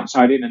level, from the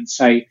outside in, and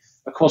say,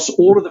 across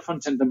all of the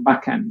front end and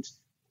back end,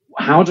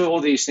 how do all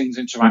these things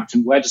interact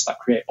and where does that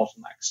create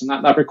bottlenecks? And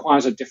that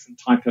requires a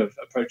different type of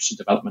approach to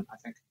development, I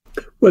think.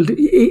 Well,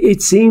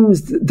 it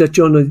seems that,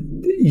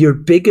 John, your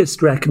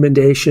biggest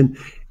recommendation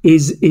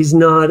is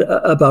not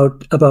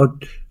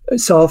about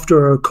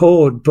software or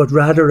code, but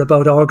rather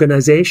about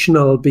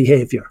organizational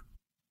behavior.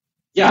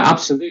 Yeah,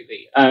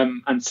 absolutely.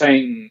 And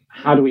saying,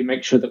 how do we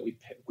make sure that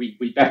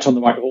we bet on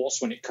the right horse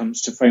when it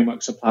comes to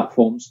frameworks or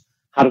platforms?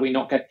 How do we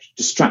not get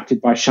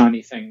distracted by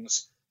shiny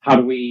things? How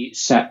do we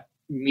set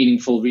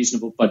meaningful,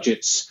 reasonable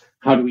budgets?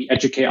 How do we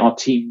educate our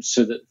teams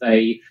so that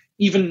they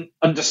even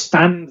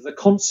understand the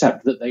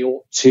concept that they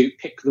ought to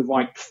pick the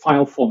right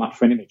file format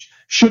for an image?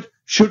 Should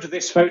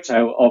this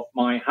photo of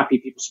my happy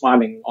people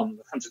smiling on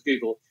the front of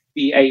Google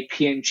be a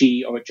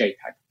PNG or a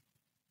JPEG?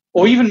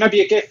 Or even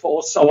maybe a GIF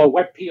or a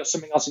WebP or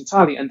something else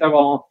entirely. And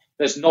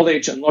there's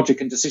knowledge and logic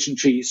and decision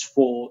trees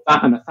for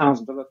that and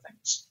 1,000 other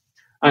things.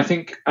 I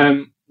think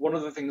one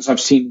of the things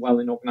I've seen well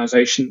in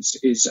organizations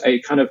is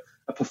a kind of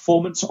a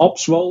performance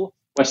ops role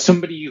where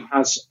somebody who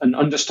has an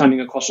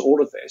understanding across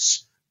all of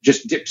this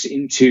just dips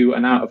into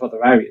and out of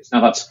other areas.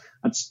 Now that's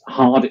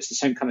hard. It's the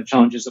same kind of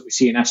challenges that we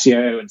see in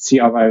SEO and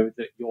CRO,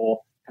 that you're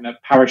kind of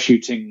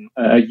parachuting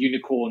a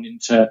unicorn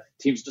into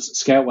teams doesn't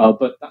scale well.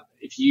 But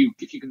if you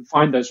can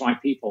find those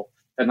right people,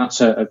 then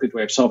that's a good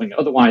way of solving it.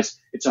 Otherwise,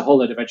 it's a whole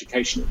load of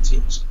education in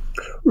teams.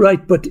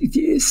 Right, but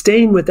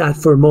staying with that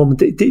for a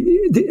moment,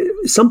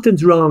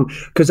 something's wrong,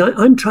 because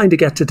I'm trying to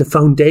get to the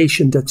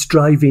foundation that's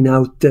driving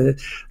out the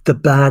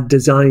bad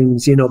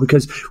designs,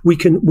 because we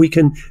can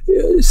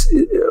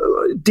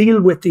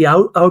deal with the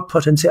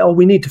output and say, oh,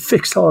 we need to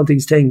fix all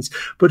these things.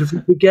 But if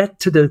we get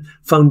to the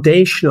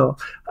foundational,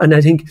 and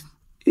I think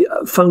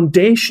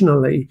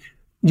foundationally,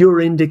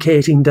 you're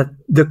indicating that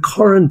the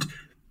current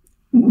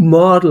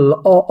model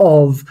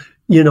of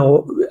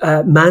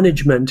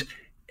management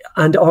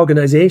and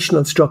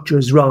organizational structure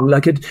is wrong.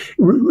 Like it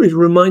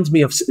reminds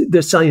me of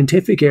the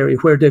scientific area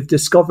where they've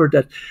discovered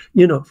that,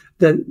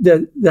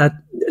 that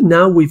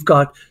now we've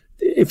got,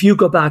 if you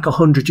go back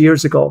 100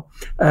 years ago,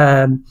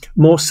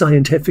 most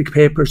scientific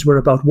papers were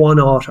about one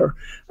author.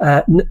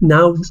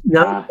 Now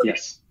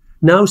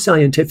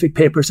scientific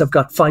papers have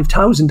got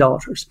 5,000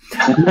 authors.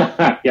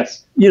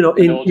 Yes. All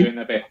doing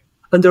their bit.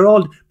 And they're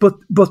all,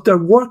 but they're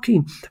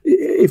working.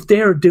 If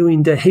they're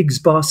doing the Higgs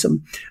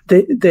boson,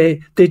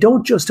 they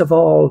don't just have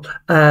all,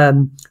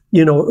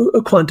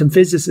 quantum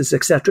physicists,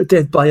 etc. They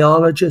have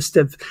biologists.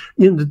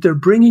 They're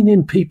bringing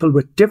in people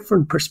with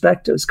different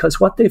perspectives, because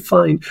what they're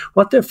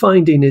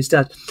finding is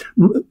that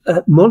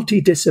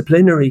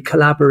multidisciplinary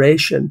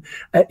collaboration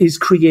is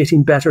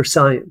creating better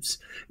science.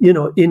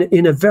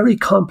 In a very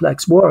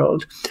complex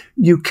world,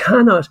 you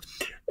cannot.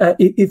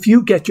 If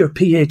you get your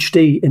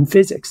PhD in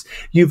physics,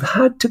 you've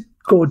had to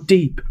go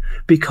deep,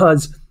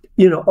 because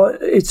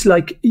it's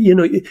like,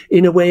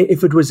 in a way,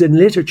 if it was in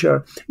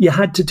literature, you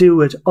had to do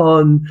it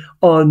on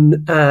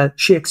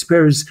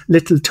Shakespeare's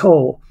little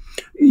toe,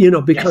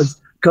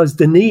 because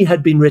the knee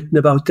had been written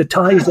about, the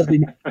ties had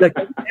been, like,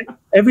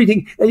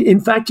 everything. In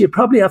fact, you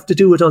probably have to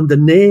do it on the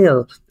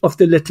nail of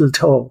the little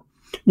toe.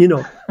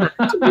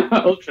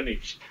 Ultra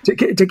niche to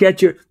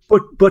get your,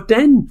 but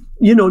then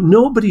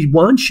nobody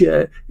wants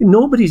you.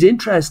 Nobody's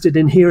interested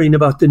in hearing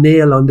about the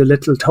nail on the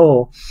little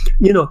toe.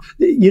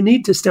 You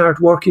need to start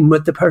working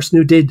with the person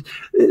who did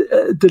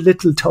the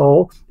little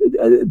toe,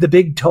 the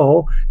big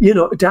toe.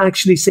 To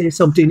actually say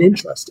something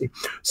interesting.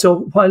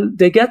 So while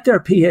they get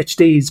their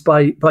PhDs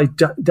by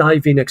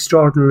diving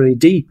extraordinarily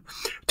deep,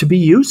 to be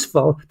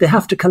useful, they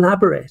have to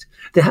collaborate.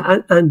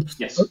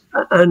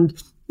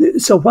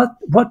 So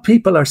what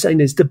people are saying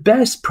is the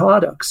best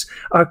products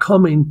are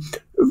coming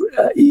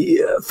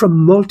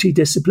from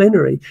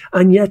multidisciplinary,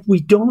 and yet we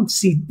don't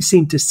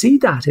seem to see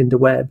that in the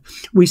web.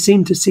 We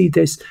seem to see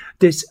this.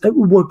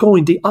 We're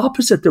going the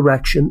opposite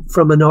direction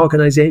from an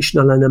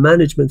organizational and a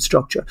management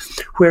structure,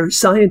 where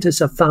scientists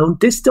have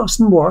found this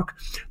doesn't work.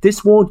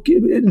 This won't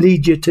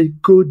lead you to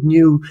good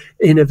new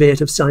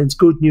innovative science,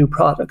 good new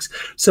products.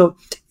 So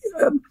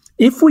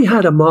if we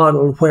had a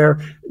model where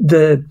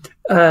the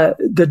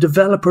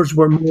developers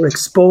were more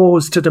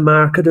exposed to the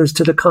marketers,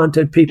 to the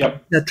content people,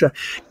 etc.,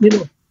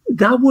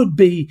 that would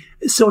be,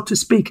 so to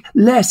speak,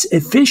 less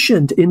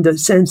efficient in the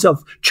sense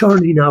of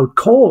churning out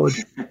code,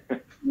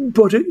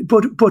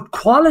 but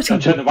quality.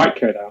 Don't turn the white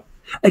code out.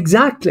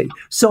 Exactly.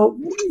 So,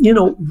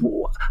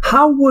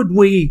 how would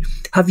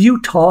have you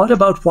thought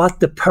about what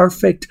the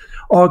perfect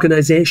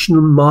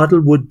organizational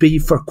model would be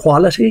for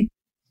quality?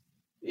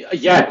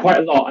 Yeah, quite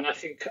a lot. And I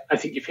think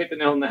you've hit the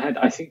nail on the head.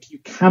 I think you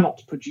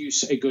cannot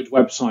produce a good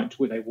website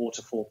with a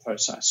waterfall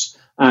process.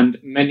 And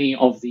many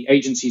of the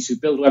agencies who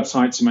build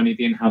websites and many of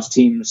the in-house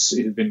teams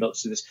who've been built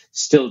to this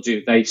still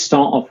do. They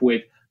start off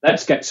with,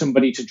 let's get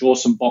somebody to draw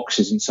some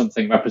boxes in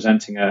something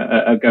representing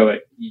a go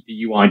at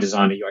UI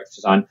design or UX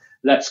design.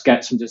 Let's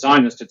get some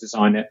designers to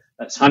design it.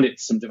 Let's hand it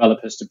to some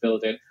developers to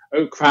build it.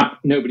 Oh, crap,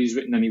 nobody's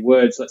written any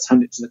words. Let's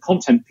hand it to the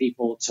content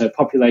people to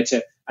populate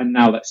it. And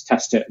now let's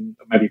test it and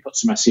maybe put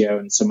some SEO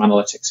and some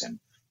analytics in.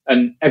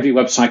 And every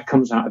website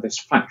comes out of this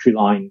factory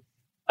line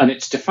and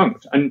it's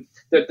defunct. And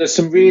there's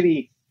some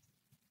really,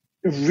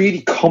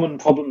 really common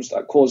problems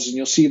that causes, and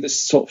you'll see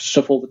this sort of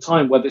stuff all the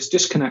time, where this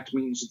disconnect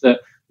means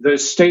that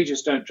those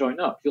stages don't join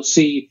up. You'll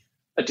see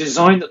a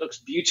design that looks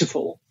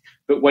beautiful,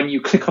 but when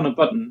you click on a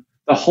button,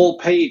 the whole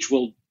page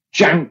will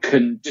jank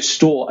and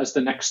distort as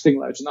the next thing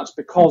loads. And that's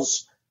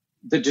because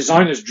the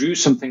designers drew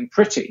something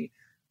pretty,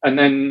 and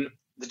then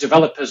the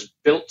developers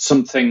built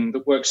something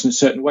that works in a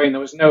certain way, and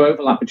there was no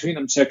overlap between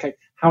them. So, okay,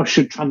 how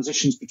should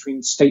transitions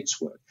between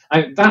states work?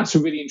 And that's a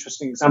really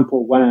interesting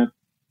example where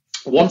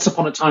once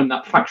upon a time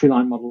that factory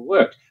line model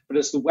worked, but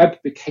as the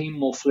web became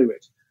more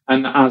fluid,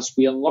 and as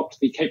we unlocked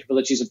the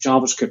capabilities of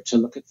JavaScript to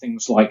look at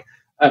things like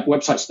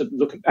websites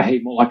that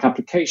behave more like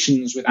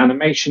applications, with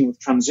animation, with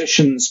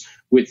transitions,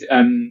 with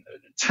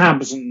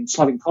tabs and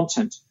sliding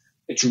content,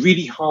 it's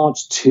really hard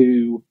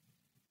to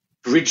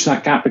bridge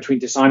that gap between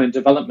design and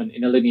development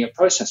in a linear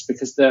process,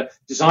 because the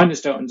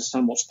designers don't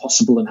understand what's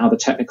possible and how the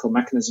technical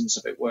mechanisms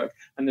of it work,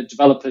 and the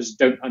developers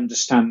don't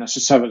understand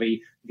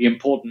necessarily the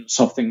importance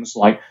of things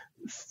like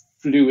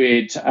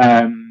fluid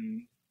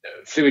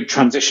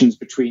transitions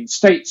between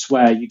states,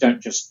 where you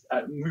don't just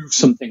move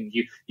something,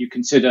 you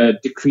consider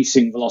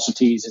decreasing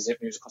velocities as it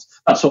moves across,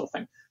 that sort of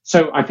thing.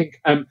 So I think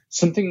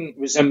something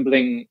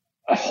resembling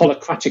a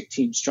holacratic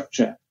team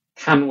structure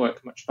can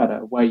work much better,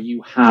 where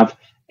you have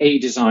a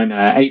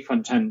designer, a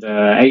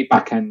front-ender, a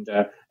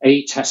back-ender,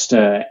 a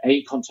tester,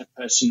 a content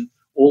person,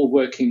 all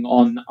working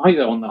on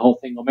either on the whole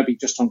thing or maybe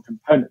just on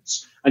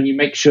components. And you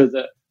make sure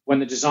that when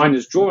the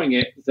designer's drawing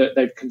it, that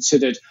they've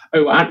considered,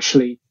 oh,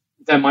 actually,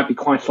 there might be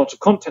quite a lot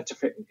of content to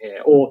fit in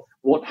here, or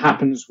what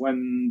happens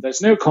when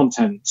there's no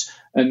content?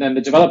 And then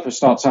the developer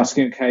starts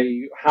asking,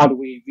 okay, how do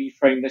we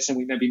reframe this? And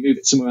we maybe move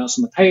it somewhere else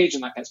on the page,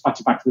 and that gets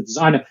batted back to the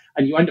designer,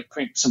 and you end up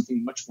creating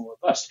something much more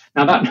robust.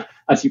 Now that,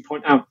 as you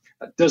point out,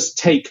 that does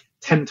take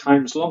 10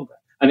 times longer.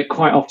 and it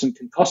quite often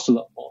can cost a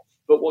lot more.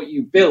 But what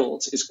you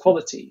build is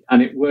quality,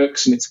 and it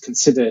works, and it's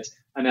considered.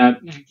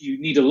 And you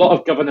need a lot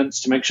of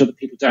governance to make sure that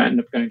people don't end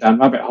up going down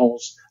rabbit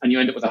holes, and you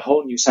end up with a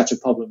whole new set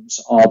of problems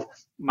of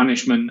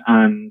management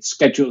and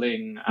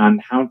scheduling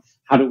and how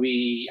do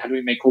we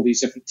make all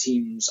these different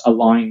teams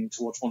align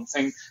towards one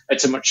thing.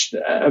 It's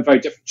a very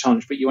different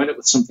challenge, but you end up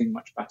with something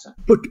much better.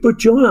 But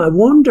Jonah, I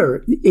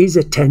wonder, is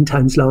it 10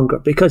 times longer?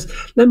 Because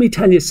let me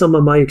tell you some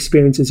of my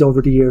experiences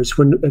over the years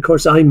when, of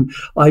course, I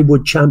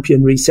would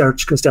champion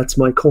research because that's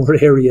my core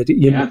area,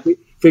 you know,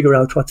 figure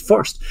out what's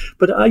first.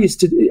 But I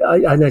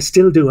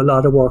still do a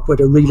lot of work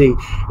with a really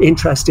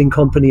interesting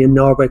company in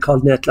Norway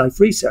called NetLife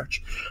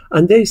Research.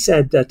 And they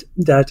said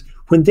that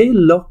when they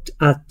looked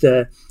at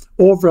the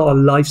overall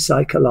life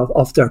cycle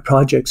of their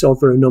projects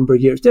over a number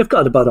of years, they've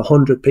got about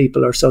 100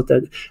 people or so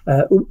that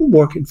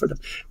working for them.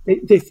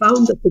 They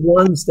found that the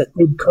ones that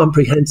did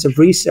comprehensive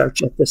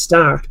research at the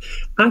start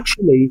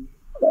actually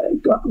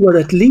were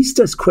at least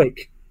as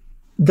quick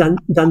than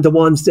the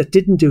ones that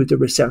didn't do the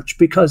research,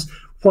 because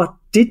what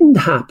didn't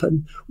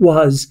happen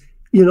was,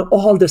 you know,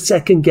 all the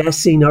second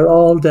guessing, or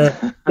all the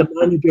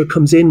manager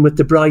comes in with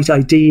the bright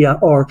idea,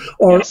 or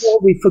yes. Oh,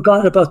 we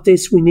forgot about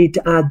this, we need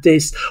to add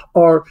this,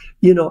 or,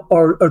 you know,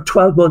 or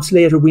 12 months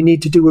later we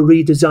need to do a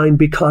redesign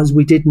because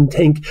we didn't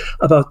think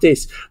about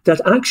this.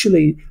 That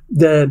actually,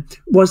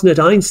 wasn't it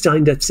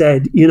Einstein that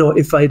said, you know,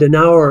 if I had an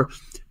hour,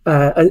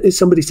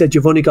 somebody said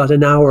you've only got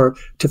an hour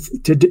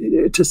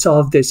to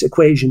solve this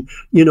equation,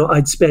 you know,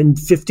 I'd spend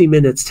 50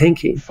 minutes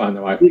thinking. Find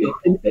the right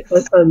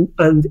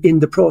and in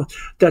the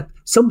that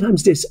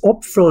sometimes this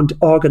upfront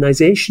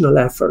organizational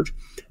effort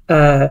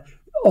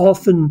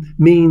often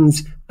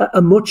means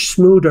a much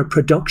smoother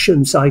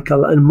production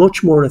cycle and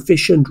much more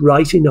efficient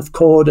writing of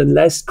code and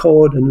less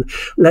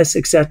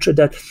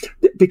etc.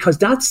 Because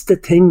that's the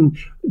thing,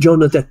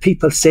 Jonah, that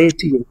people say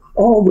to you,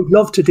 oh, we'd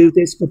love to do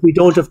this, but we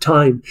don't have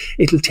time.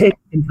 It'll take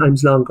 10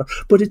 times longer.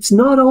 But it's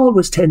not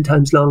always 10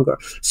 times longer.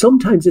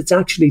 Sometimes it's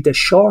actually the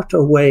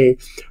shorter way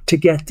to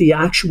get the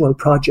actual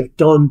project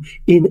done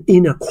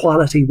in a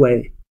quality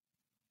way.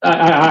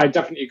 I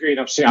definitely agree, and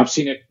I've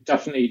seen it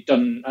definitely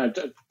done.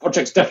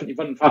 Projects definitely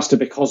run faster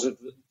because of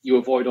you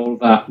avoid all of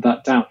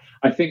that down.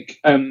 I think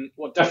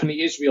what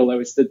definitely is real though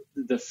is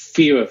the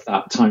fear of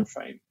that time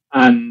frame,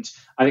 and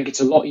I think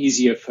it's a lot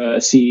easier for a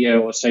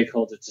CEO or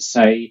stakeholder to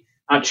say,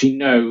 actually,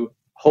 no,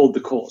 hold the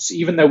course.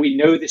 Even though we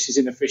know this is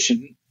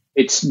inefficient,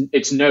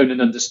 it's known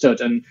and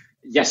understood. And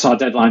yes, our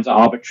deadlines are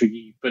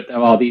arbitrary, but there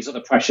are these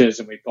other pressures,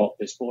 and we've got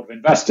this board of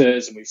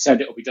investors, and we've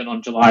said it will be done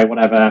on July,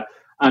 whatever.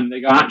 And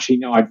they go, actually,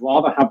 no, I'd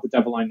rather have the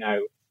devil I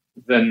know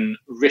than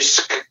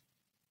risk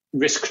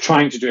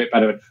trying to do it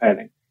better and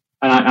failing.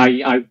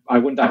 And I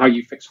wonder how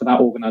you fix for that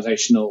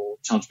organizational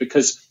challenge,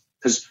 because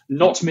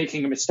not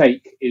making a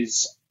mistake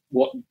is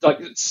what, like,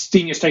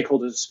 senior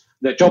stakeholders,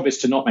 their job is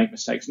to not make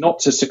mistakes, not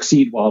to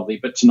succeed wildly,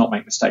 but to not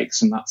make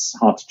mistakes, and that's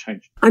hard to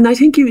change. And I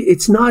think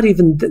it's not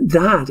even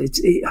that.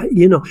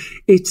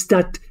 It's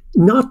that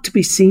not to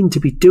be seen to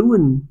be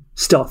doing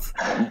stuff.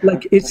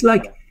 It's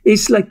like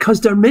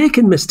because they're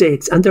making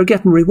mistakes and they're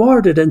getting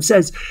rewarded, and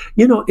says,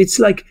 you know, it's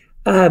like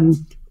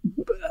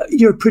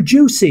you're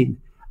producing,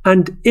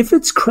 and if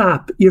it's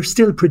crap, you're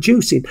still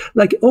producing.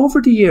 Like,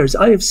 over the years,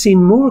 I have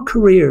seen more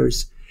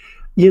careers,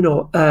 you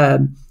know,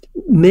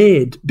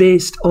 made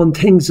based on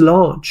things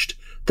launched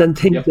than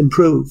things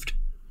improved.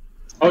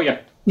 Oh yeah.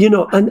 You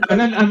know, and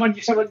when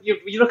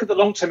you look at the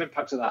long-term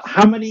impact of that,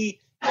 how many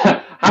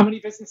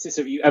businesses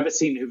have you ever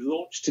seen who've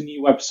launched a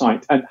new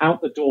website and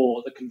out the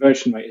door the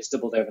conversion rate is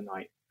doubled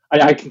overnight?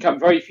 I can count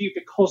very few,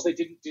 because they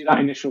didn't do that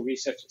initial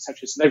research,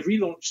 etc. So they've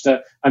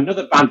relaunched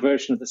another bad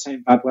version of the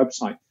same bad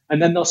website, and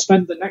then they'll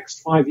spend the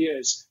next 5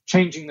 years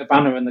changing the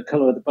banner and the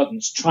color of the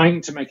buttons,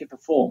 trying to make it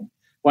perform.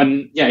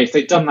 When, if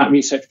they'd done that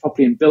research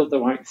properly and built the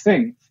right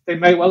thing, they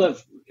may well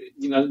have,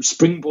 you know,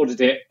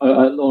 springboarded it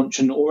at launch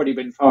and already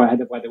been far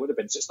ahead of where they would have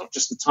been. So it's not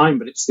just the time,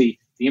 but it's the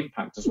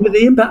impact as well.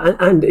 The impact,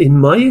 and in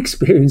my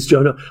experience,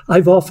 Jonah,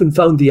 I've often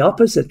found the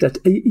opposite, that,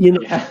 you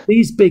know,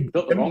 these big...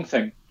 Built the wrong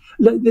thing.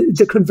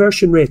 The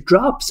conversion rate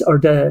drops, or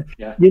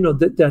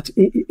that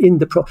in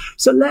the pro.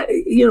 So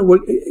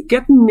we're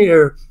getting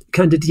near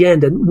kind of the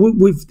end, and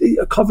we've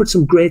covered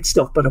some great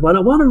stuff. But what I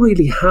want to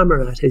really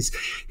hammer at is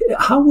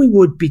how we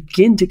would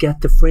begin to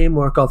get the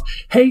framework of,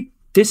 hey,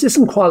 this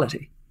isn't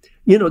quality.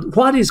 You know,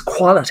 what is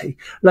quality?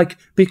 Like,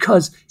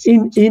 because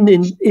in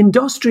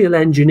industrial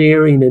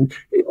engineering, and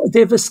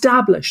they've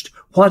established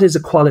what is a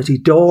quality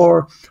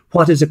door,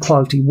 what is a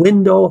quality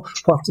window,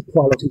 what's a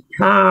quality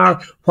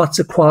car, what's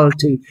a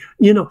quality,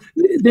 you know,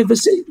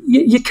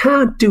 you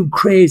can't do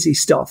crazy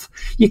stuff.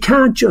 You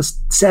can't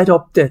just set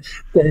up the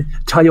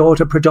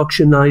Toyota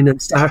production line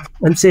and start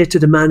and say to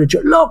the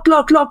manager, look,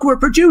 we're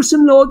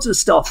producing loads of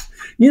stuff,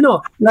 you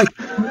know, like,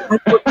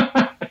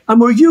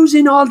 and we're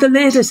using all the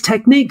latest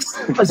techniques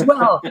as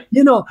well,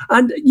 you know,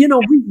 and, you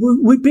know,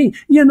 we've been,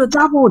 you know,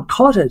 that won't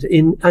cut it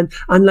in, and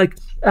like,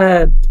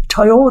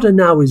 Toyota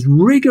now is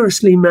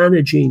rigorously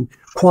managing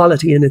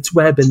quality in its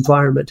web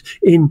environment,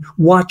 in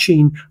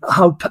watching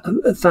how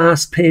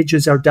fast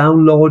pages are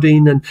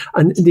downloading and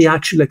the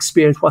actual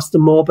experience, what's the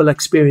mobile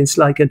experience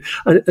like. And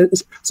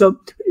so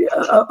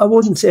I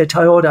wouldn't say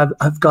Toyota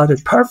have got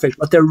it perfect,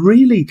 but they're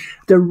really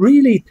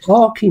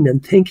talking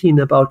and thinking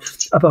about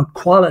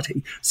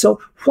quality.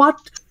 So what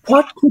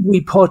could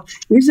we put?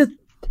 Is it,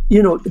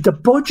 the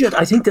budget?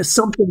 I think there's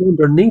something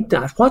underneath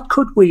that.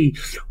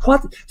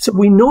 So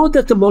we know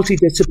that the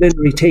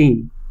multidisciplinary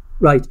team,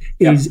 right,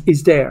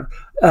 is there.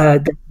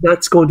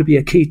 That's going to be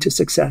a key to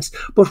success.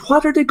 But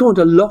what are they going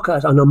to look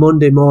at on a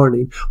Monday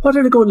morning? What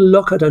are they going to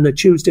look at on a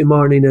Tuesday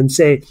morning and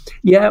say,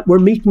 yeah, we're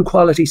meeting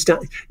quality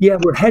standards. Yeah,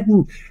 we're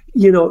heading,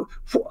 and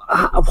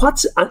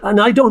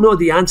I don't know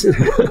the answer.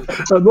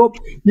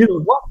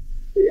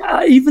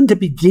 Even to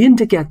begin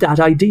to get that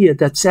idea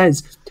that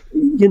says,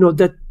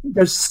 that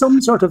there's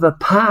some sort of a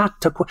path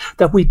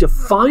that we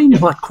define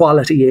what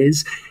quality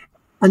is,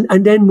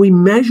 and then we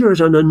measure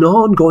it on an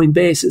ongoing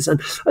basis, and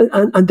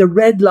the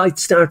red light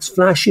starts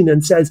flashing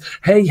and says,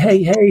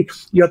 hey,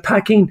 you're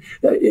packing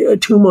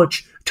too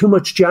much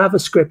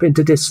JavaScript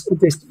into this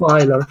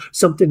file, or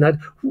something. That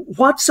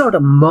what sort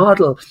of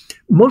model?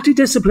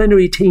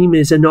 Multidisciplinary team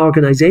is an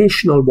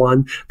organizational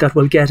one that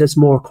will get us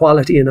more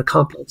quality in a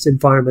complex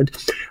environment.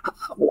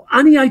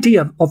 Any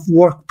idea of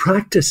work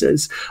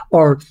practices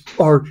or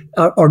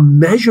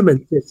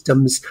measurement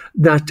systems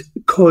that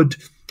could,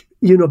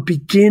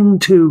 begin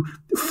to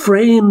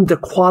frame the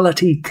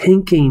quality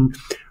thinking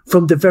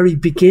from the very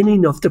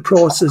beginning of the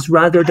process,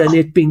 rather than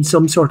it being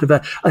some sort of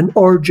an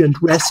urgent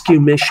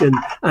rescue mission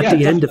at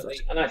the end of it?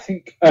 And I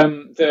think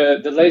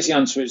the lazy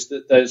answer is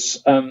that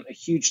there's a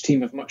huge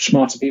team of much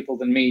smarter people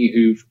than me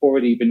who've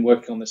already been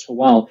working on this for a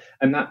while,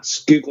 and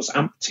that's Google's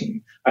AMP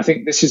team. I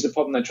think this is the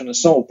problem they're trying to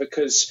solve,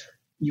 because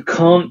you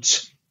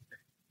can't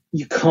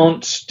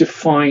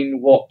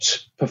define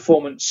what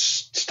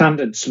performance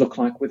standards look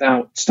like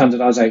without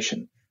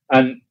standardization,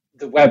 and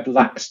the web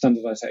lacks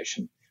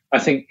standardization. I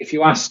think if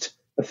you asked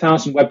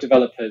 1,000 web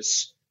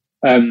developers,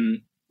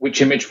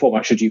 which image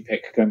format should you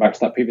pick, going back to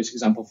that previous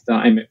example for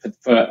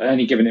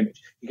any given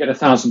image, you get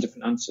 1,000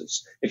 different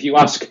answers. If you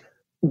ask,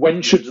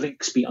 when should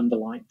links be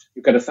underlined,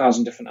 you get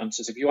 1,000 different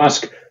answers. If you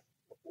ask,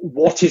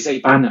 what is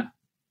a banner,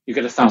 you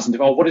get 1,000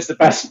 different. What is the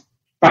best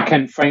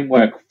back-end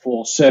framework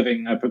for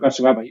serving a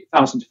progressive web?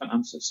 1,000 different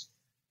answers.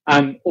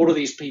 And all of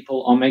these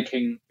people are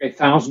making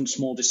 1,000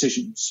 small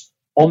decisions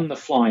on the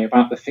fly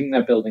about the thing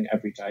they're building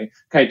every day.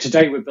 Okay,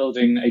 today we're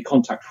building a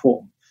contact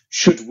form.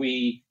 Should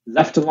we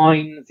left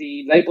align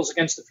the labels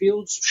against the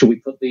fields? Should we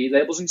put the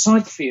labels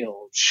inside the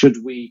fields?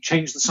 Should we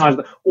change the size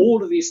of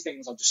all of these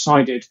things are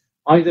decided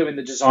either in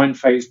the design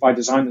phase by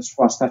designers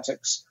for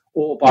aesthetics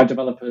or by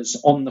developers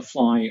on the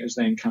fly as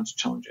they encounter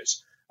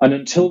challenges. And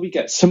until we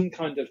get some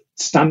kind of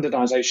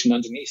standardization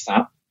underneath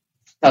that,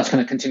 that's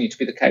going to continue to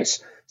be the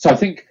case. So I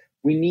think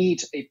we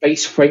need a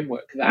base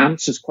framework that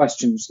answers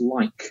questions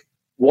like,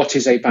 what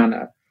is a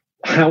banner?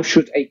 How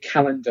should a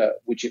calendar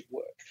widget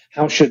work?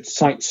 How should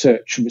site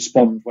search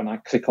respond when I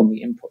click on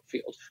the input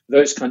field?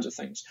 Those kinds of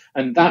things.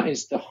 And that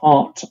is the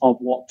heart of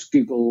what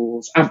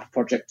Google's AMP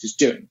project is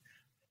doing.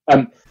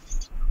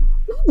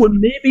 Well,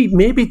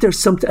 maybe there's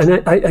something,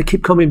 and I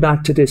keep coming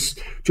back to this,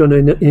 John,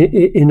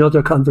 in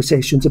other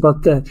conversations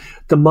about the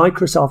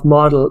Microsoft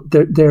model,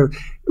 their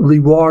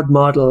reward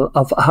model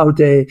of how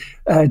they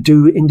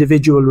do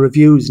individual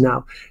reviews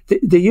now.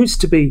 There used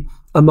to be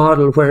a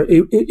model where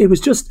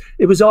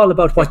it was all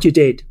about what you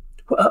did,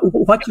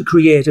 what you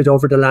created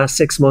over the last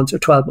 6 months or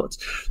 12 months.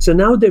 So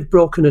now they've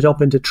broken it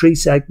up into 3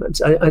 segments.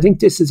 I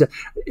think this is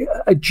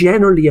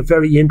generally a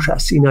very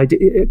interesting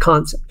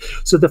concept.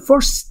 So the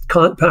first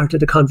part of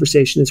the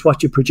conversation is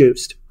what you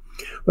produced,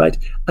 right?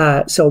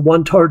 So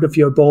 1/3 of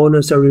your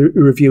bonus or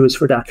review is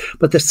for that.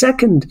 But the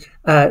second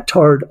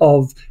third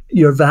of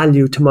your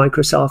value to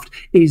Microsoft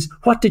is,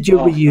 what did you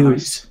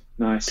reuse?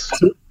 Nice.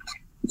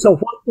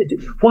 So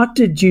what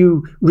did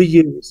you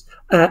reuse?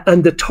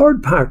 And the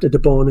third part of the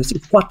bonus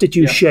is, what did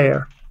you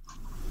share?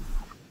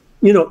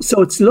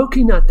 So it's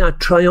looking at that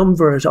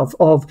triumvirate of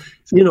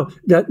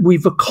that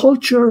we've a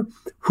culture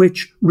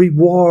which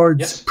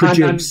rewards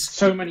produce. And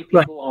so many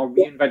people are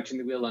reinventing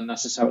the wheel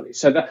unnecessarily.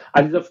 So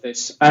I love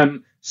this.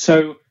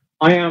 So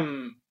I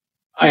am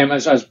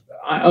as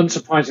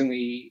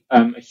unsurprisingly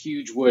a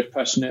huge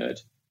WordPress nerd,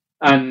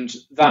 and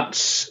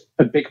that's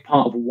a big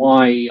part of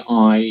why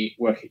I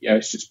work at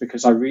Yoast. It's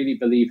because I really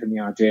believe in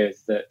the idea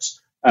that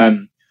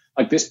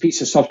like this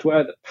piece of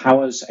software that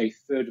powers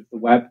 1/3 of the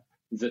web,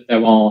 that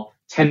there are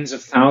tens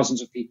of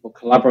thousands of people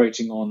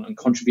collaborating on and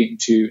contributing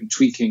to and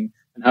tweaking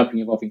and helping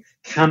evolving,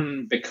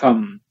 can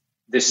become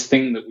this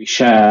thing that we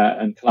share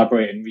and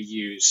collaborate and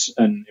reuse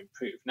and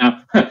improve.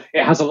 Now,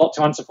 it has a lot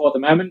to answer for at the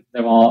moment.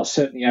 There are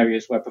certainly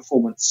areas where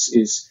performance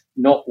is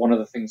not one of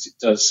the things it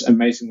does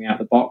amazingly out of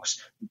the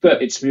box,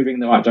 but it's moving in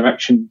the right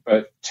direction,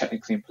 both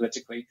technically and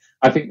politically.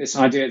 I think this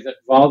idea that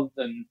rather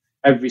than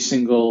every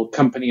single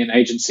company and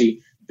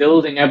agency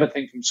building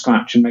everything from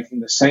scratch and making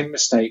the same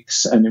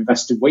mistakes and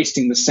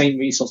wasting the same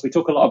resource. We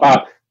talk a lot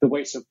about the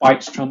waste of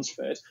bytes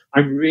transferred.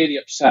 I'm really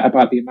upset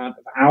about the amount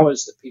of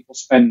hours that people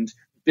spend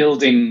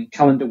building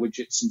calendar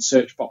widgets and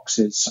search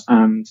boxes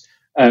and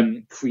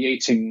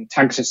creating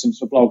tag systems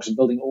for blogs and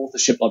building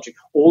authorship logic.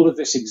 All of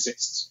this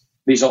exists.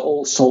 These are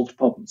all solved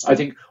problems. I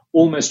think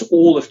almost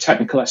all of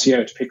technical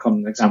SEO, to pick on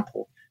an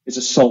example, is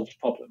a solved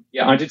problem.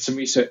 Yeah, I did some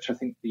research, I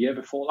think, the year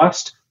before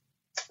last,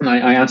 and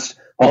I asked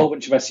a whole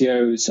bunch of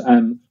SEOs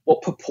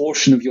what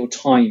proportion of your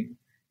time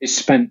is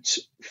spent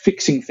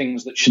fixing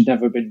things that should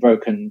never have been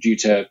broken due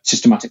to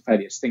systematic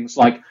failures. Things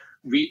like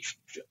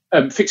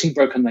fixing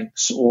broken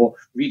links or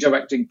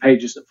redirecting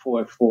pages at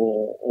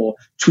 404 or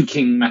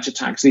tweaking meta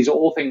tags. These are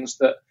all things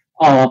that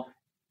are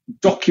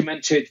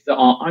documented that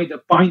are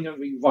either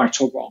binary right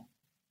or wrong,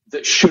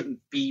 that shouldn't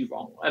be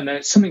wrong. And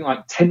there's something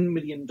like $10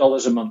 million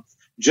a month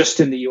just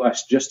in the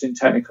US, just in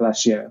technical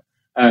SEO,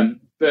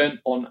 burnt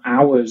on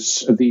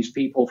hours of these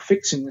people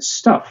fixing this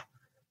stuff.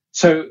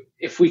 So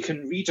if we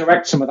can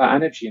redirect some of that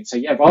energy and say,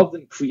 yeah, rather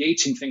than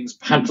creating things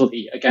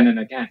badly again and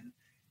again,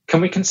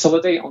 can we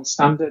consolidate on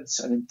standards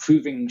and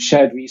improving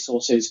shared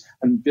resources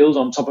and build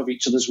on top of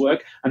each other's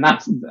work? And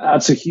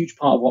that's a huge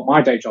part of what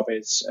my day job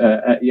is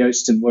at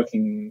Yoast, and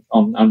working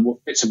on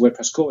bits of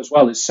WordPress core as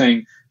well, is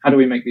saying, how do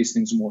we make these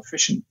things more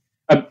efficient?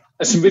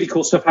 There's some really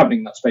cool stuff happening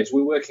in that space.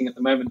 We're working at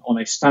the moment on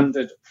a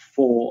standard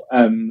for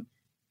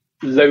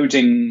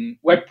loading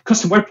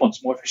custom web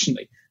fonts more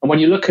efficiently. And when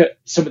you look at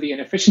some of the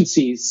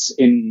inefficiencies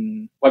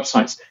in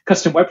websites,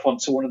 custom web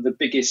fonts are one of the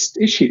biggest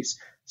issues.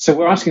 So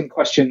we're asking the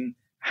question,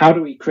 how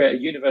do we create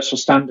a universal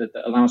standard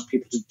that allows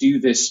people to do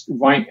this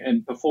right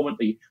and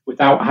performantly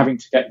without having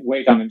to get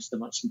way down into the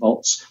nuts and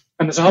bolts?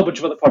 And there's a whole bunch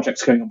of other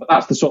projects going on, but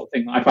that's the sort of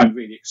thing that I find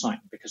really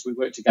exciting, because we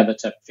work together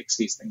to fix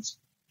these things.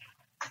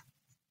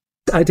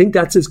 I think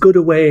that's as good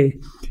a way,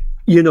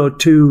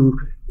 to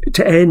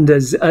end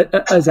as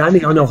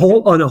any on a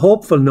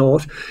hopeful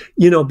note,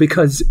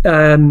 because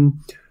that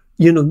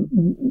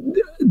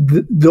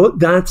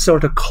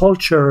sort of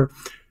culture,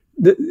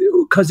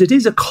 because it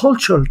is a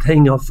cultural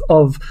thing of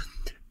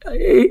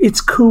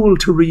it's cool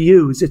to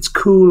reuse, it's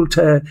cool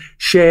to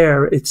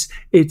share, it's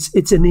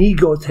an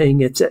ego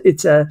thing,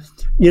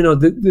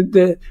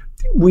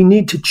 we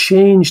need to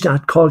change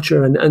that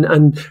culture,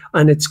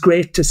 and it's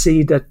great to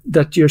see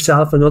that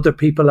yourself and other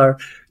people are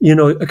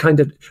kind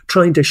of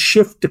trying to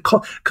shift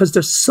because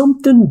there's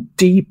something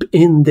deep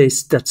in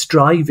this that's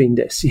driving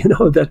this,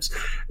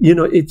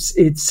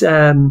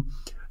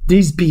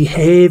 these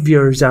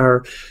behaviors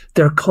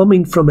they're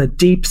coming from a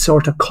deep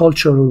sort of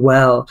cultural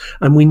well,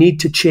 and we need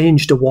to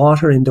change the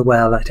water in the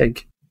well, I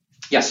think.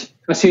 Yes,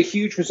 I see a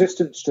huge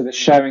resistance to the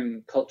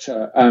sharing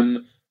culture,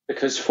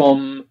 because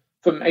from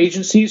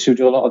agencies who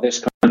do a lot of this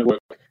kind of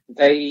work,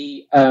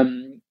 they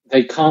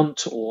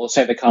can't, or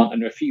say they can't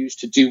and refuse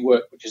to do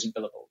work which isn't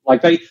billable.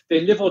 Like they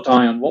live or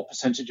die on what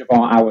percentage of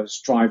our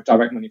hours drive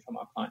direct money from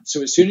our clients.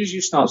 So as soon as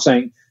you start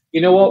saying, you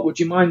know what, would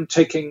you mind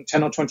taking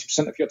 10 or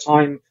 20% of your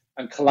time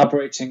and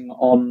collaborating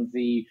on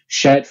the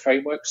shared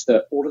frameworks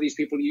that all of these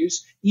people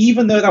use,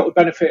 even though that would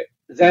benefit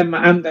them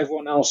and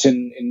everyone else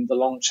in the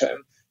long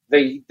term,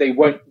 they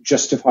won't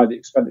justify the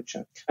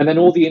expenditure. And then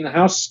all the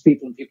in-house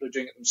people and people who are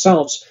doing it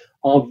themselves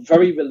are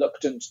very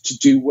reluctant to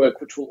do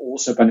work which will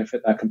also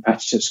benefit their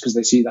competitors, because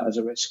they see that as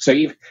a risk. So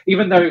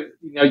even though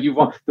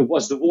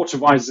the water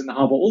rises in the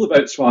harbour, all the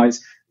boats rise,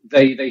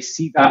 they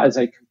see that as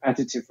a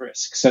competitive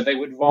risk. So they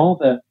would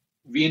rather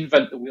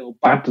reinvent the wheel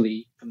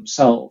badly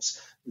themselves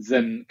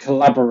than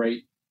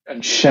collaborate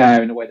and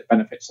share in a way that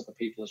benefits other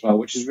people as well,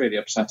 which is really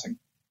upsetting.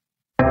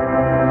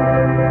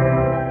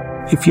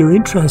 If you're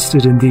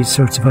interested in these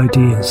sorts of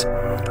ideas,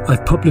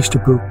 I've published a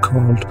book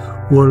called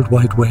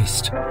Worldwide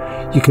Waste.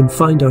 You can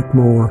find out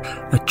more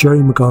at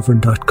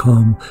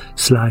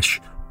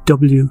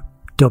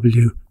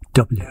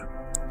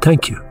jerrymcgovern.com/www.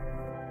 Thank you.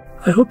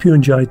 I hope you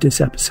enjoyed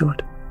this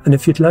episode, and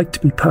if you'd like to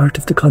be part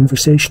of the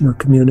conversational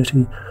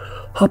community,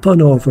 hop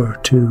on over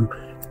to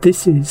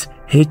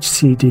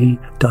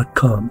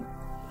thisishcd.com,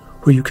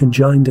 where you can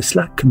join the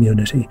Slack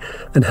community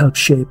and help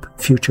shape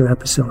future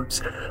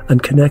episodes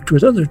and connect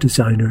with other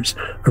designers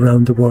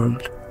around the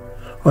world.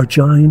 Or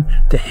join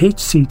the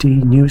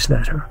HCD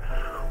newsletter,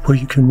 where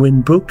you can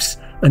win books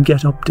and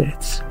get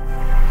updates.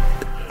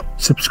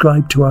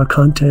 Subscribe to our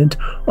content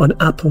on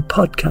Apple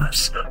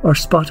Podcasts or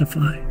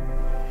Spotify,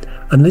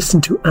 and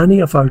listen to any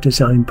of our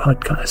design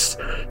podcasts,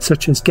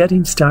 such as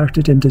Getting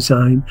Started in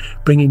Design,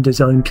 Bringing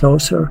Design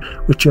Closer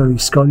with Jerry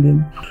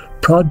Scullion,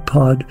 Prod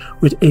Pod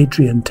with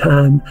Adrian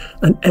Tan,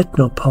 and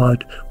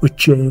Ethnopod with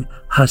Jay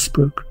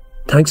Hasbrook.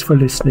 Thanks for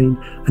listening,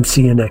 and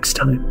see you next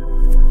time.